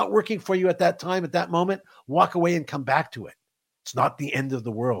 If it's not working for you at that time, at that moment, walk away and come back to it. It's not the end of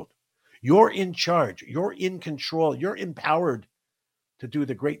the world. You're in charge. You're in control. You're empowered to do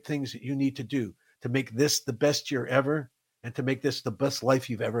the great things that you need to do to make this the best year ever and to make this the best life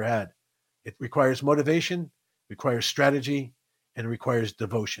you've ever had. It requires motivation, requires strategy, and it requires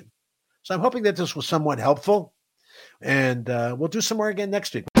devotion. So I'm hoping that this was somewhat helpful, and we'll do some more again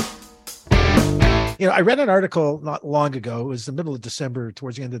next week. I read an article not long ago. It was the middle of December,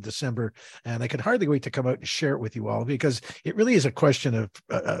 towards the end of December, and I could hardly wait to come out and share it with you all because it really is a question of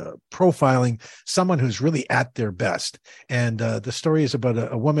profiling someone who's really at their best. And the story is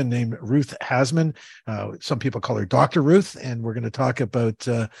about a woman named Ruth Hasman. Some people call her Dr. Ruth, and we're going to talk about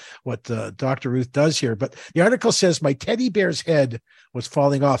what Dr. Ruth does here. But the article says, my teddy bear's head was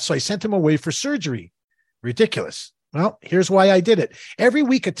falling off, so I sent him away for surgery. Ridiculous. Well, here's why I did it. Every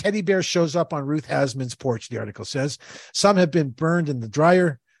week, a teddy bear shows up on Ruth Hasman's porch, the article says. Some have been burned in the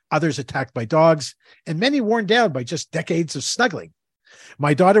dryer, others attacked by dogs, and many worn down by just decades of snuggling.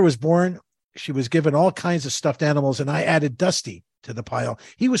 My daughter was born. She was given all kinds of stuffed animals, and I added Dusty to the pile.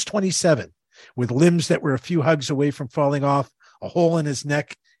 He was 27, with limbs that were a few hugs away from falling off, a hole in his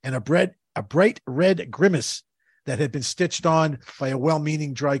neck, and a bright red grimace that had been stitched on by a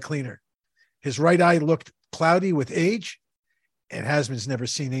well-meaning dry cleaner. His right eye looked cloudy with age, and Hasman's never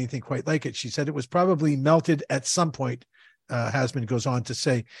seen anything quite like it. She said it was probably melted at some point. Hasman goes on to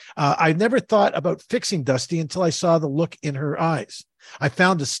say, I never thought about fixing Dusty until I saw the look in her eyes. I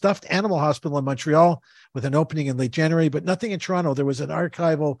found a stuffed animal hospital in Montreal with an opening in late January, but nothing in Toronto. There was an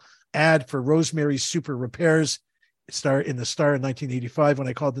archival ad for Rosemary's Super Repairs in the Star in 1985. When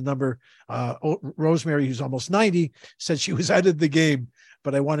I called the number, Rosemary, who's almost 90, said she was out of the game.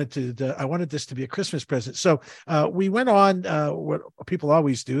 But I wanted this to be a Christmas present. So we went on what people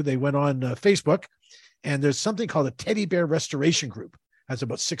always do. They went on Facebook, and there's something called a Teddy Bear Restoration Group. It has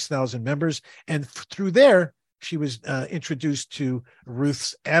about 6,000 members. And through there, she was introduced to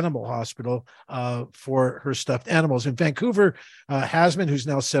Ruth's Animal Hospital for her stuffed animals. In Vancouver, Hasman, who's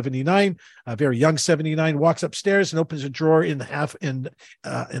now 79, a very young 79, walks upstairs and opens a drawer in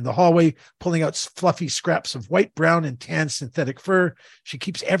the hallway, pulling out fluffy scraps of white, brown, and tan synthetic fur. She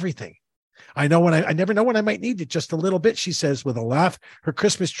keeps everything. I never know when I might need it, just a little bit, she says with a laugh, her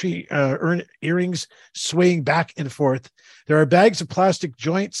Christmas tree earrings swaying back and forth. There are bags of plastic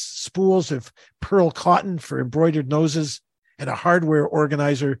joints, spools of pearl cotton for embroidered noses, and a hardware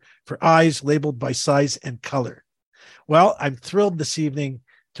organizer for eyes labeled by size and color. Well, I'm thrilled this evening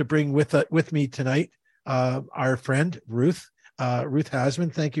to bring with me tonight our friend, Ruth. Ruth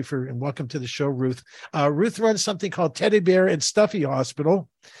Hasman, thank you and welcome to the show, Ruth. Ruth runs something called Bear and Stuffy Hospital,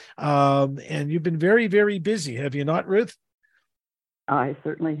 and you've been very, very busy, have you not, Ruth? I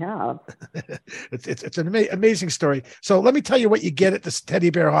certainly have. It's an amazing story. So let me tell you what you get at this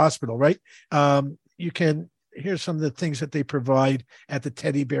Teddy Bear Hospital, right? Here's some of the things that they provide at the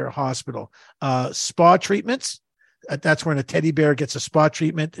Teddy Bear Hospital. Spa treatments. That's when a teddy bear gets a spa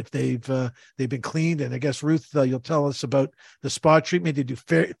treatment if they've been cleaned. And I guess, Ruth, you'll tell us about the spa treatment. They do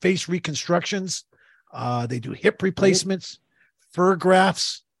face reconstructions. They do hip replacements, fur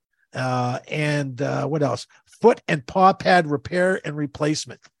grafts, and what else? Foot and paw pad repair and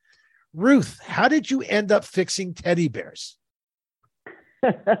replacement. Ruth, how did you end up fixing teddy bears?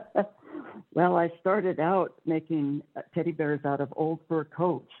 Well, I started out making teddy bears out of old fur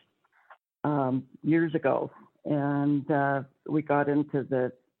coats years ago. And we got into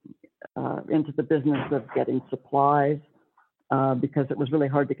the business of getting supplies because it was really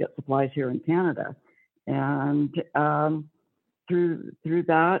hard to get supplies here in Canada. And through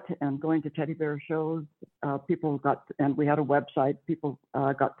that and going to teddy bear shows, and we had a website. People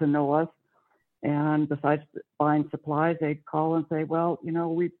got to know us. And besides buying supplies, they'd call and say, "Well,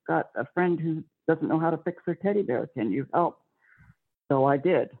 we've got a friend who doesn't know how to fix their teddy bear. Can you help?" So I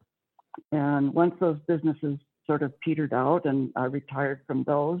did. And once those businesses sort of petered out and I retired from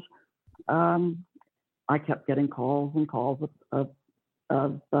those, I kept getting calls and calls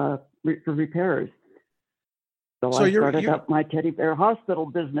for repairs. So I started up my teddy bear hospital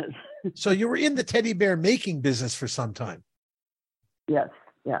business. So you were in the teddy bear making business for some time. Yes,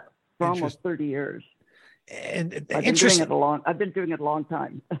 yeah, for almost 30 years. And I've been doing it a long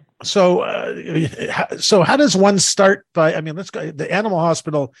time. So how does one start by, let's go, the animal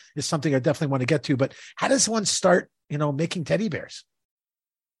hospital is something I definitely want to get to, but how does one start, making teddy bears?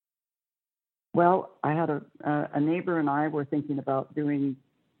 Well, I had a neighbor and I were thinking about doing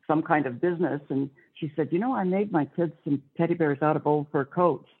some kind of business. And she said, I made my kids some teddy bears out of old fur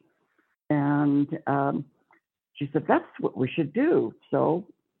coats. And she said, that's what we should do. So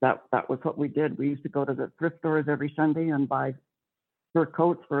that was what we did. We used to go to the thrift stores every Sunday and buy fur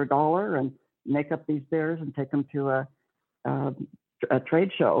coats for $1 and make up these bears and take them to a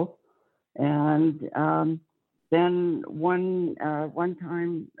trade show. And then one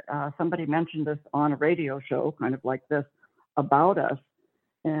time somebody mentioned us on a radio show, kind of like this, about us.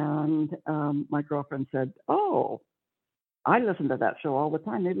 And my girlfriend said, "Oh, I listen to that show all the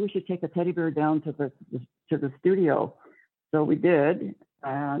time. Maybe we should take a teddy bear down to the studio." So we did.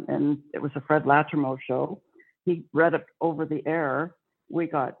 And it was a Fred Latrimo show. He read it over the air.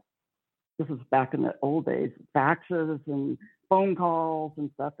 This was back in the old days, faxes and phone calls and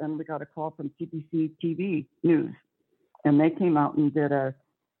stuff. And we got a call from CBC TV News. And they came out and did a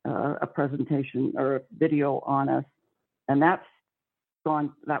presentation or a video on us. And that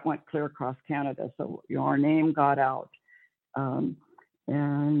went clear across Canada. So our name got out.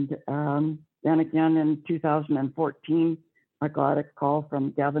 Then again in 2014, I got a call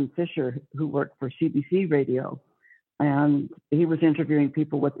from Gavin Fisher, who worked for CBC Radio, and he was interviewing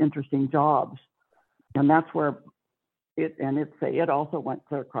people with interesting jobs. And that's where it also went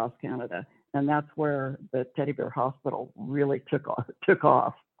clear across Canada. And that's where the Teddy Bear Hospital really took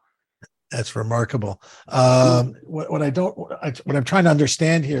off. That's remarkable. What I'm trying to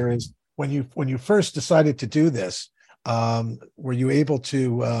understand here is when you first decided to do this, were you able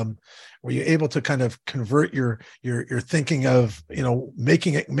to kind of convert your thinking of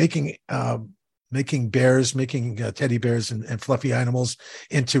making bears, making teddy bears and fluffy animals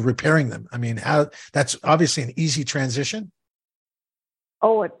into repairing them? That's obviously an easy transition.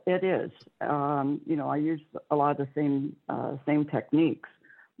 Oh, it is. I use a lot of the same techniques,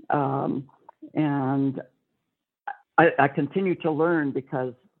 and I continue to learn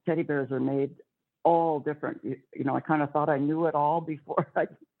because teddy bears are made all different. I kind of thought I knew it all before I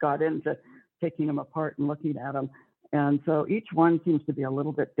got into taking them apart and looking at them. And so each one seems to be a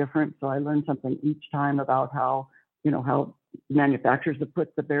little bit different. So I learned something each time about how manufacturers have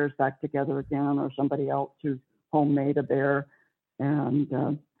put the bears back together again, or somebody else who's homemade a bear.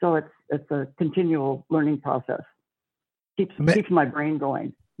 And so it's a continual learning process. Keeps my brain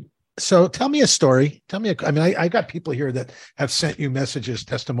going. So tell me a story. I got people here that have sent you messages,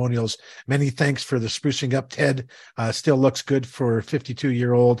 testimonials. Many thanks for the sprucing up. Ted still looks good for a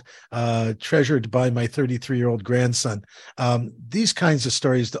 52-year-old, treasured by my 33-year-old grandson. These kinds of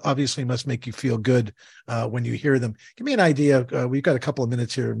stories obviously must make you feel good when you hear them. Give me an idea. We've got a couple of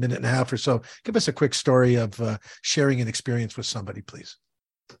minutes here, a minute and a half or so. Give us a quick story of sharing an experience with somebody, please.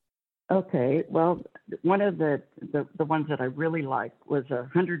 Okay, well, one of the ones that I really liked was a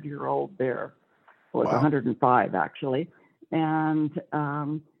 100-year-old bear. Well, it was 105 actually, and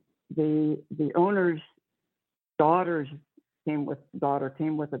the owner's daughter came with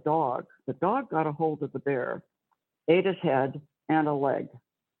a dog. The dog got a hold of the bear, ate his head and a leg.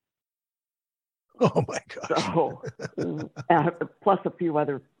 Oh my gosh! So, plus a few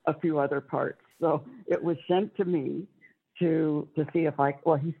other parts. So it was sent to me to see if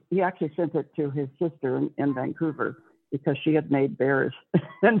he actually sent it to his sister in Vancouver because she had made bears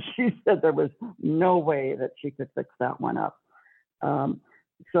and she said there was no way that she could fix that one up.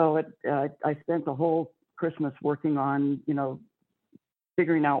 So I spent the whole Christmas working on,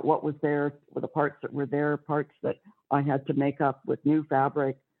 figuring out what was there, the parts that were there, parts that I had to make up with new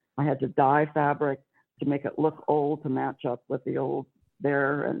fabric. I had to dye fabric to make it look old to match up with the old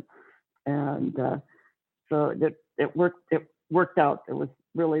bear. And so it worked out. It was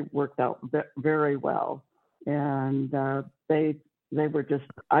really worked out very well. And they were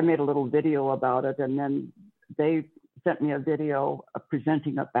I made a little video about it, and then they sent me a video of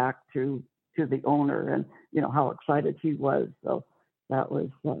presenting it back to the owner, and how excited he was. So that was.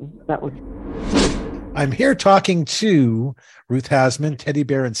 I'm here talking to Ruth Hasman, teddy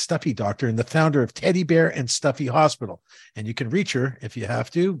bear and stuffy doctor, and the founder of Teddy Bear and Stuffy Hospital. And you can reach her if you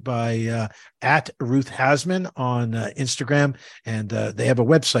have to by at Ruth Hasman on Instagram. And they have a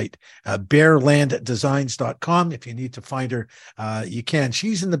website, bearlanddesigns.com. If you need to find her, you can.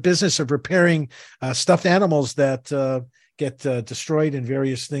 She's in the business of repairing stuffed animals that get destroyed in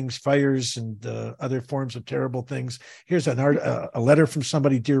various things, fires and other forms of terrible things. Here's a letter from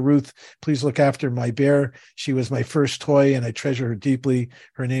somebody. Dear Ruth, please look after my bear. She was my first toy and I treasure her deeply.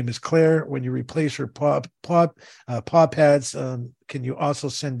 Her name is Claire. When you replace her paw pads, can you also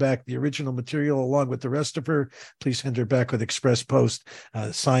send back the original material along with the rest of her? Please send her back with express post,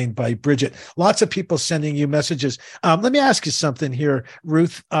 signed by Bridget. Lots of people sending you messages. Let me ask you something here,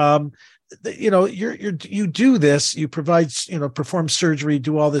 Ruth. You do this, you provide, perform surgery,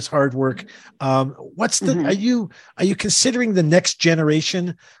 do all this hard work. What's the, are you considering the next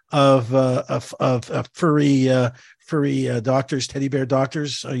generation of furry doctors, teddy bear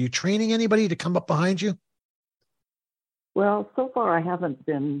doctors? Are you training anybody to come up behind you? Well, so far I haven't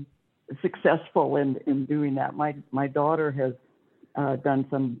been successful in doing that. My daughter has done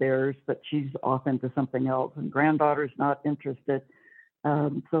some bears, but she's off into something else, and granddaughter's not interested.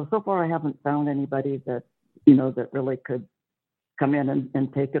 So far I haven't found anybody that really could come in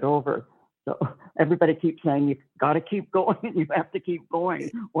and take it over. So everybody keeps saying, you've got to keep going. You have to keep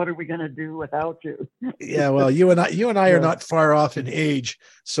going. What are we going to do without you? Yeah, well, you and I are not far off in age.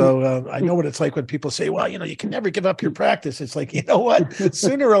 So I know what it's like when people say, well, you can never give up your practice. It's like, you know what?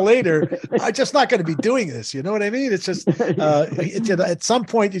 Sooner or later, I'm just not going to be doing this. You know what I mean? It's just at some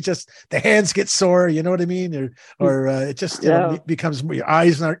point, the hands get sore. You know what I mean? Or it just becomes, your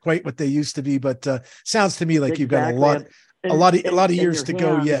eyes aren't quite what they used to be. But sounds to me like you've got a lot of years to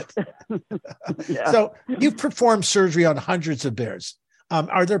go yet. Yeah. So you've performed surgery on hundreds of bears.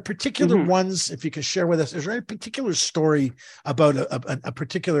 Are there particular ones, if you could share with us, is there any particular story about a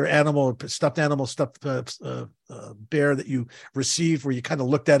particular animal, stuffed bear that you received where you kind of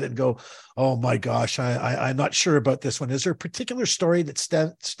looked at it and go, oh my gosh, I'm not sure about this one. Is there a particular story that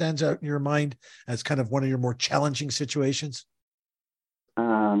stands out in your mind as kind of one of your more challenging situations?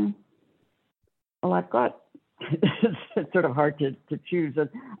 Well, I've got, it's sort of hard to choose.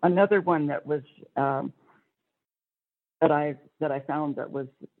 Another one that was that I found that was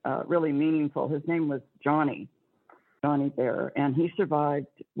really meaningful. His name was Johnny Bear, and he survived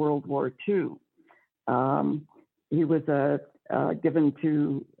World War II. He was given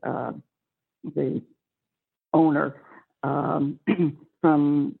to the owner from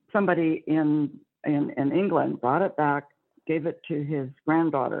somebody in England. Brought it back, gave it to his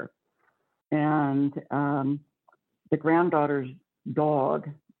granddaughter, and the granddaughter's dog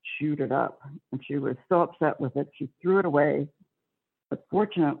chewed it up, and she was so upset with it, she threw it away. But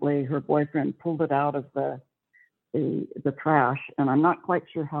fortunately, her boyfriend pulled it out of the trash, and I'm not quite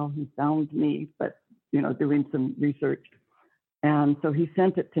sure how he found me, but doing some research, and so he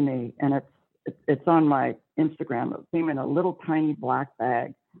sent it to me, and it's on my Instagram. It came in a little tiny black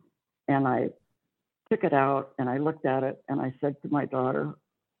bag, and I took it out and I looked at it, and I said to my daughter,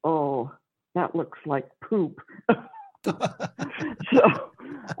 oh, that looks like poop. So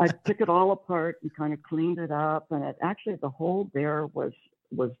I took it all apart and kind of cleaned it up, and the whole bear was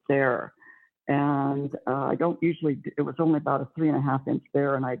there. And I don't usually it was only about a 3.5-inch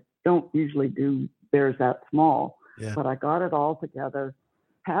bear, and I don't usually do bears that small. Yeah. But I got it all together,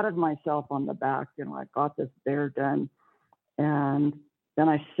 patted myself on the back, I got this bear done. And then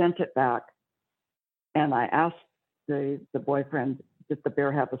I sent it back, and I asked the boyfriend, did the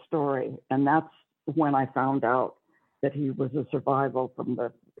bear have a story? And that's when I found out that he was a survival from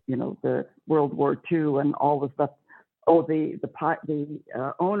the World War II and all the stuff. Oh, the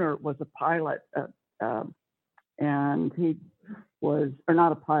owner was a pilot, and he was, or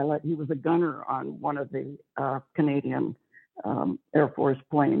not a pilot, he was a gunner on one of the Canadian Air Force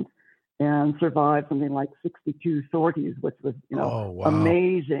planes, and survived something like 62 sorties, which was, Oh, wow.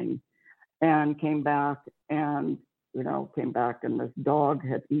 amazing. And came back, and this dog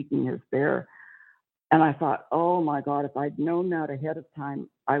had eaten his bear. And I thought, oh my God, if I'd known that ahead of time,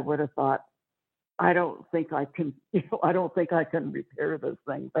 I would have thought, I don't think I can repair this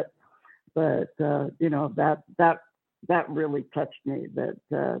thing. But that really touched me,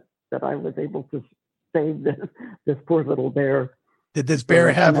 that I was able to save this poor little bear. Did the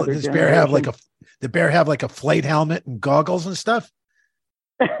bear have like a flight helmet and goggles and stuff?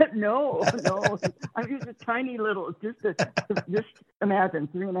 No. I used a tiny little, just imagine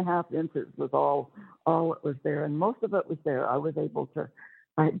 3.5 inches was all it was there, and most of it was there.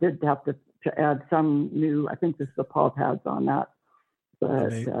 I did have to add some new. I think there's the paw pads on that,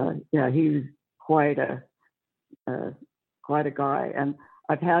 but he was quite a guy, and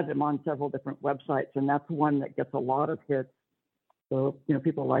I've had him on several different websites, and that's one that gets a lot of hits. So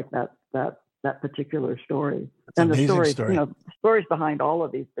people like that particular story. That's and the stories, stories behind all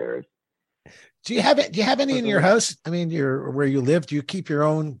of these bears. Do you have any in your house? I mean, where you live, do you keep your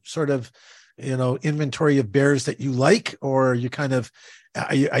own sort of, inventory of bears that you like, or you kind of,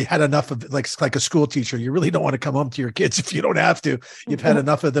 I had enough of it, like a school teacher. You really don't want to come home to your kids if you don't have to. You've had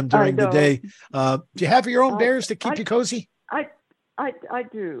enough of them during the day. Do you have your own bears to keep you cozy? I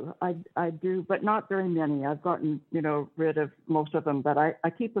do, but not very many. I've gotten, rid of most of them, but I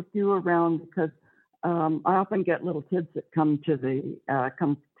keep a few around because I often get little kids that come to the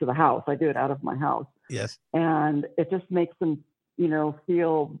house. I do it out of my house. Yes. And it just makes them,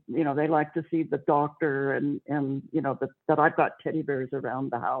 feel, they like to see the doctor and that I've got teddy bears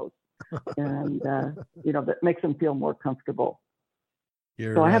around the house, and that makes them feel more comfortable.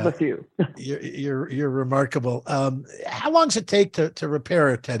 So I have a few. You're remarkable. How long does it take to repair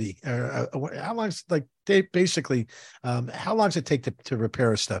a teddy? How long does how long does it take to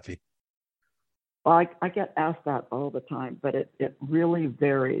repair a stuffy? Well, I get asked that all the time, but it really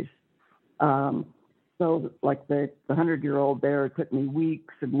varies. So like the 100-year-old bear, it took me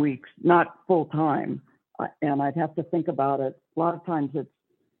weeks and weeks, not full time, and I'd have to think about it. A lot of times it's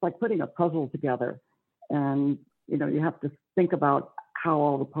like putting a puzzle together, and you have to think about how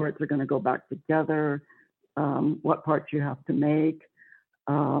all the parts are going to go back together, what parts you have to make.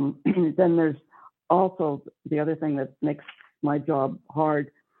 Then there's also the other thing that makes my job hard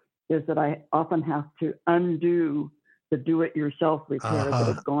is that I often have to undo the do-it-yourself repair that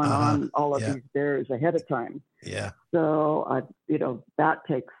has gone on all of these bears ahead of time. Yeah. So, that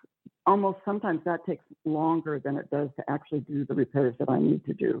takes sometimes that takes longer than it does to actually do the repairs that I need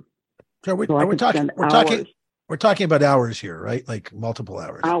to do. So we're talking about hours here, right? Like multiple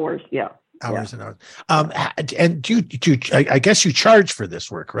hours. Hours, yeah. Hours and hours. And do you, I guess you charge for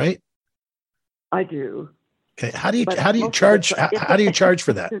this work, right? I do. Okay. How do you charge? How do you charge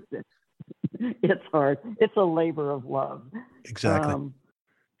for that? It's hard. It's a labor of love. Exactly.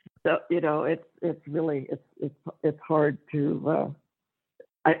 So it's really it's hard to.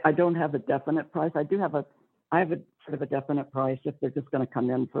 I don't have a definite price. I have a sort of a definite price if they're just going to come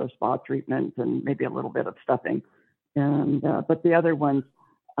in for a spa treatment and maybe a little bit of stuffing, and but the other ones,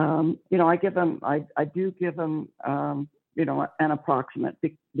 I give them. I do give them, an approximate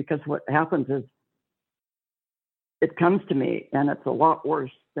because what happens is it comes to me and it's a lot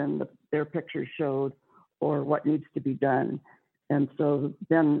worse than their pictures showed or what needs to be done, and so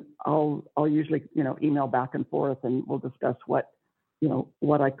then I'll usually email back and forth and we'll discuss what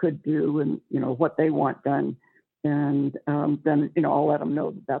I could do and what they want done. And then, I'll let them know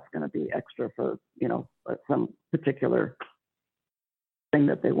that that's going to be extra for, some particular thing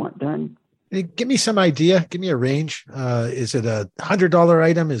that they want done. Give me some idea. Give me a range. Is it a $100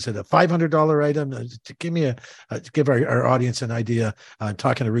 item? Is it a $500 item? To give me give our audience an idea. I'm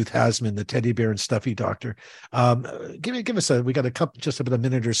talking to Ruth Hasman, the teddy bear and stuffy doctor. Give us we got just about a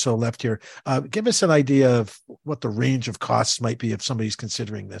minute or so left here. Give us an idea of what the range of costs might be if somebody's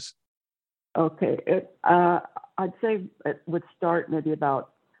considering this. Okay. I'd say it would start maybe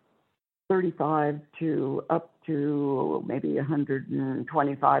about 35 to up to maybe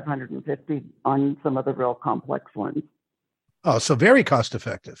 125, 150 on some of the real complex ones. Oh, so very cost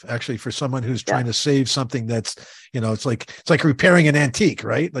effective, actually, for someone who's trying to save something that's, it's like repairing an antique,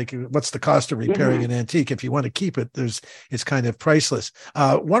 right? Like, what's the cost of repairing an antique? If you want to keep it, it's kind of priceless.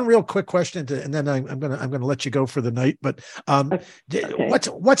 One real quick question, and then I'm gonna let you go for the night. But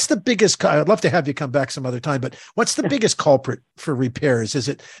what's the biggest? I'd love to have you come back some other time. But what's the biggest culprit for repairs? Is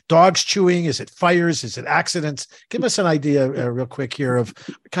it dogs chewing? Is it fires? Is it accidents? Give us an idea, real quick here, of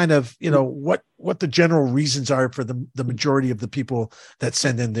kind of what the general reasons are for the majority of the people that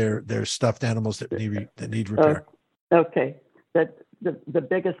send in their stuffed animals that need repair. Okay, that the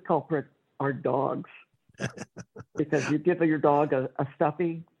biggest culprit are dogs, because you give your dog a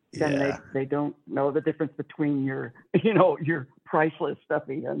stuffy, then they don't know the difference between your priceless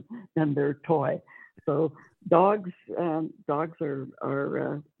stuffy and their toy. So dogs are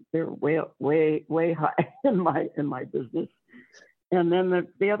they're way high in my business. And then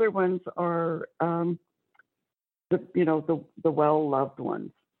the other ones are, the well-loved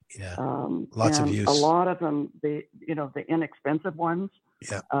ones. Yeah, lots of use. A lot of them, the inexpensive ones,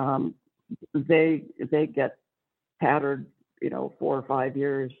 they get tattered, 4 or 5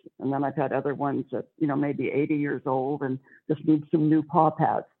 years. And then I've had other ones that, maybe 80 years old and just need some new paw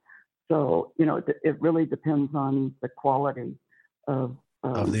pads. So, it really depends on the quality of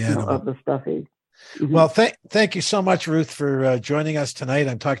the animal, of the stuffy. Mm-hmm. Well, thank you so much, Ruth, for joining us tonight.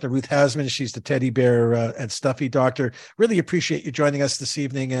 I'm talking to Ruth Hasman. She's the teddy bear and stuffy doctor. Really appreciate you joining us this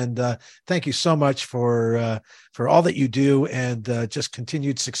evening, and thank you so much for all that you do, and just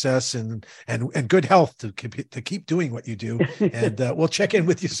continued success and good health to keep doing what you do. And we'll check in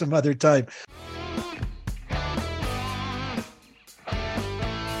with you some other time.